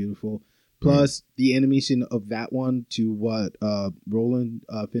 It was beautiful. Plus the animation of that one to what Roland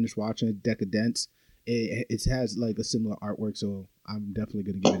finished watching, Decadence. It has like a similar artwork, so I'm definitely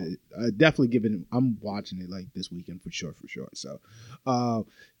gonna give it. I'm watching it like this weekend for sure. So,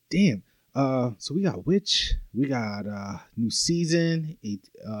 damn. So we got Witch, we got new season,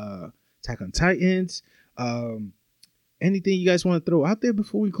 Attack on Titans. Anything you guys want to throw out there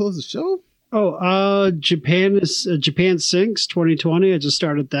before we close the show? Japan Sinks 2020. I just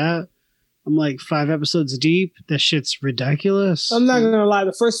started that. I'm like 5 episodes deep. That shit's ridiculous. I'm not gonna lie.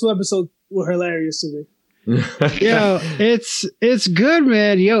 The first 2 episodes were hilarious to me. Yo, it's good,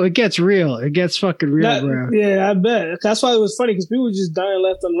 man. Yo, it gets real. It gets fucking real, bro. Yeah, I bet. That's why it was funny because people were just dying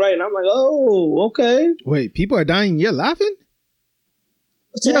left and right, and I'm like, oh, okay. Wait, people are dying. You're laughing?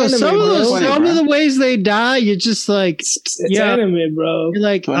 Yo, some of the ways they die, you're just like, it's anime, bro. You're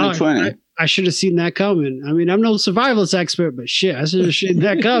like, 2020. I should have seen that coming. I mean, I'm no survivalist expert, but shit, I should have seen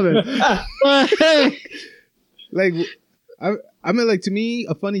that coming. Like, I mean, like, to me,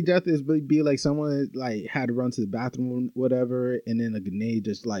 a funny death is be like someone like had to run to the bathroom, whatever, and then a grenade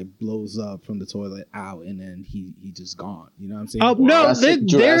just like blows up from the toilet out, and then he just gone. You know what I'm saying? Oh no,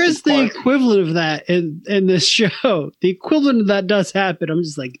 there is the equivalent of that in this show. The equivalent of that does happen. I'm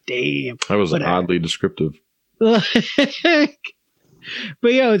just like, damn. That was oddly descriptive.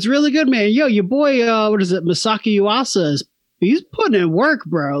 But yo, it's really good, man. Yo, your boy, what is it, Masaki Yuasa he's putting in work,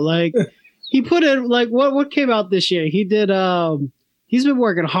 bro. Like. He put in like what came out this year? He did he's been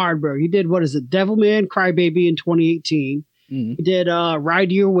working hard, bro. He did Devilman Crybaby in 2018. He did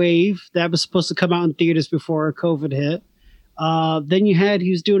Ride Your Wave. That was supposed to come out in theaters before COVID hit. Then he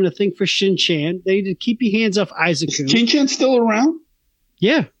was doing a thing for Shin-Chan. They did Keep Your Hands Off Isaac-kun. Is Shin-Chan still around?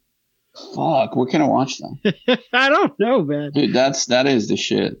 Yeah. Fuck, where can I watch that? I don't know, man. Dude, that is the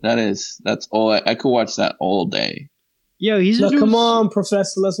shit. That's all I could watch that all day. Yo, come on,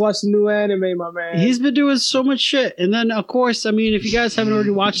 Professor. Let's watch the new anime, my man. He's been doing so much shit. And then, of course, I mean, if you guys haven't already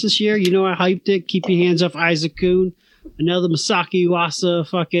watched this year, you know I hyped it. Keep Your Hands Off Isaac-kun. Another Masaki Yuasa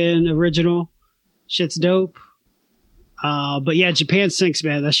fucking original. Shit's dope. But yeah, Japan Sinks,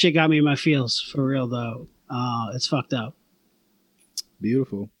 man. That shit got me in my feels. For real, though. It's fucked up.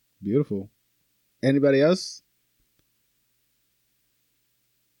 Beautiful. Anybody else?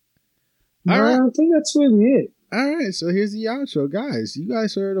 All right. I think that's really it. All right, so here's the outro, guys. You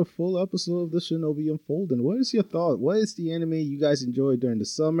guys heard a full episode of the Shinobi Unfolding. What is your thought? What is the anime you guys enjoyed during the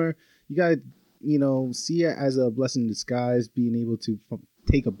summer? You guys, see it as a blessing in disguise, being able to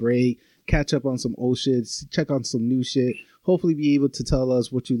take a break, catch up on some old shit, check on some new shit. Hopefully be able to tell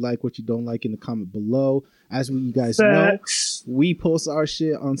us what you like, what you don't like in the comment below. As you guys know, we post our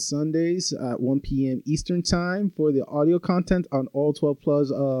shit on Sundays at 1 p.m. Eastern time for the audio content on all 12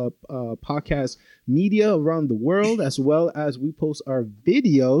 plus podcast media around the world, as well as we post our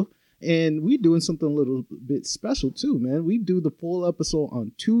video. And we're doing something a little bit special too, man. We do the full episode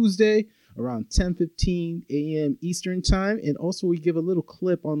on Tuesday around 10:15 a.m. Eastern time. And also we give a little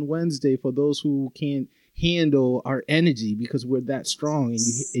clip on Wednesday for those who can't handle our energy because we're that strong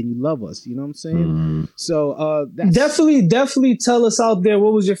and you love us. You know what I'm saying? So that's definitely tell us out there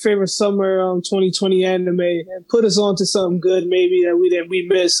what was your favorite summer 2020 anime and put us on to something good maybe that we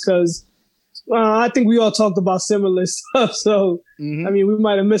missed because I think we all talked about similar stuff. So I mean we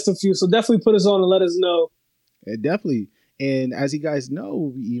might have missed a few. So definitely put us on and let us know. Definitely. And as you guys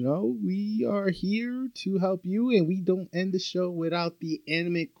know, we are here to help you, and we don't end the show without the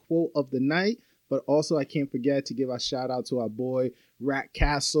anime quote of the night. But also, I can't forget to give a shout out to our boy Rat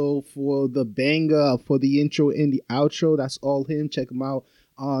Castle for the banger, for the intro and the outro. That's all him. Check him out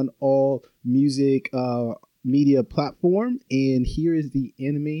on all music media platform. And here is the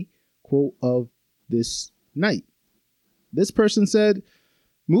anime quote of this night. This person said,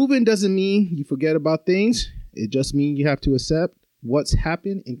 "Moving doesn't mean you forget about things. It just means you have to accept what's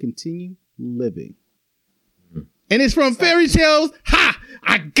happened and continue living." And it's from Fairy Tales. Ha!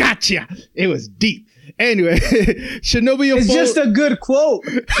 I gotcha. It was deep. Anyway, Shinobi. It's just a good quote.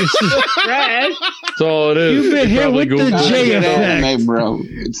 That's all it is. You've been here with the J effect, anime, bro.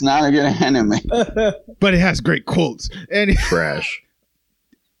 It's not a good anime, but it has great quotes. And trash.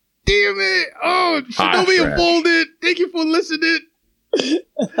 Damn it! Oh, Shinobi Unfolded. Thank you for listening.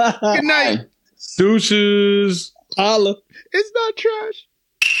 Good night. Deuces. Holla. It's not trash.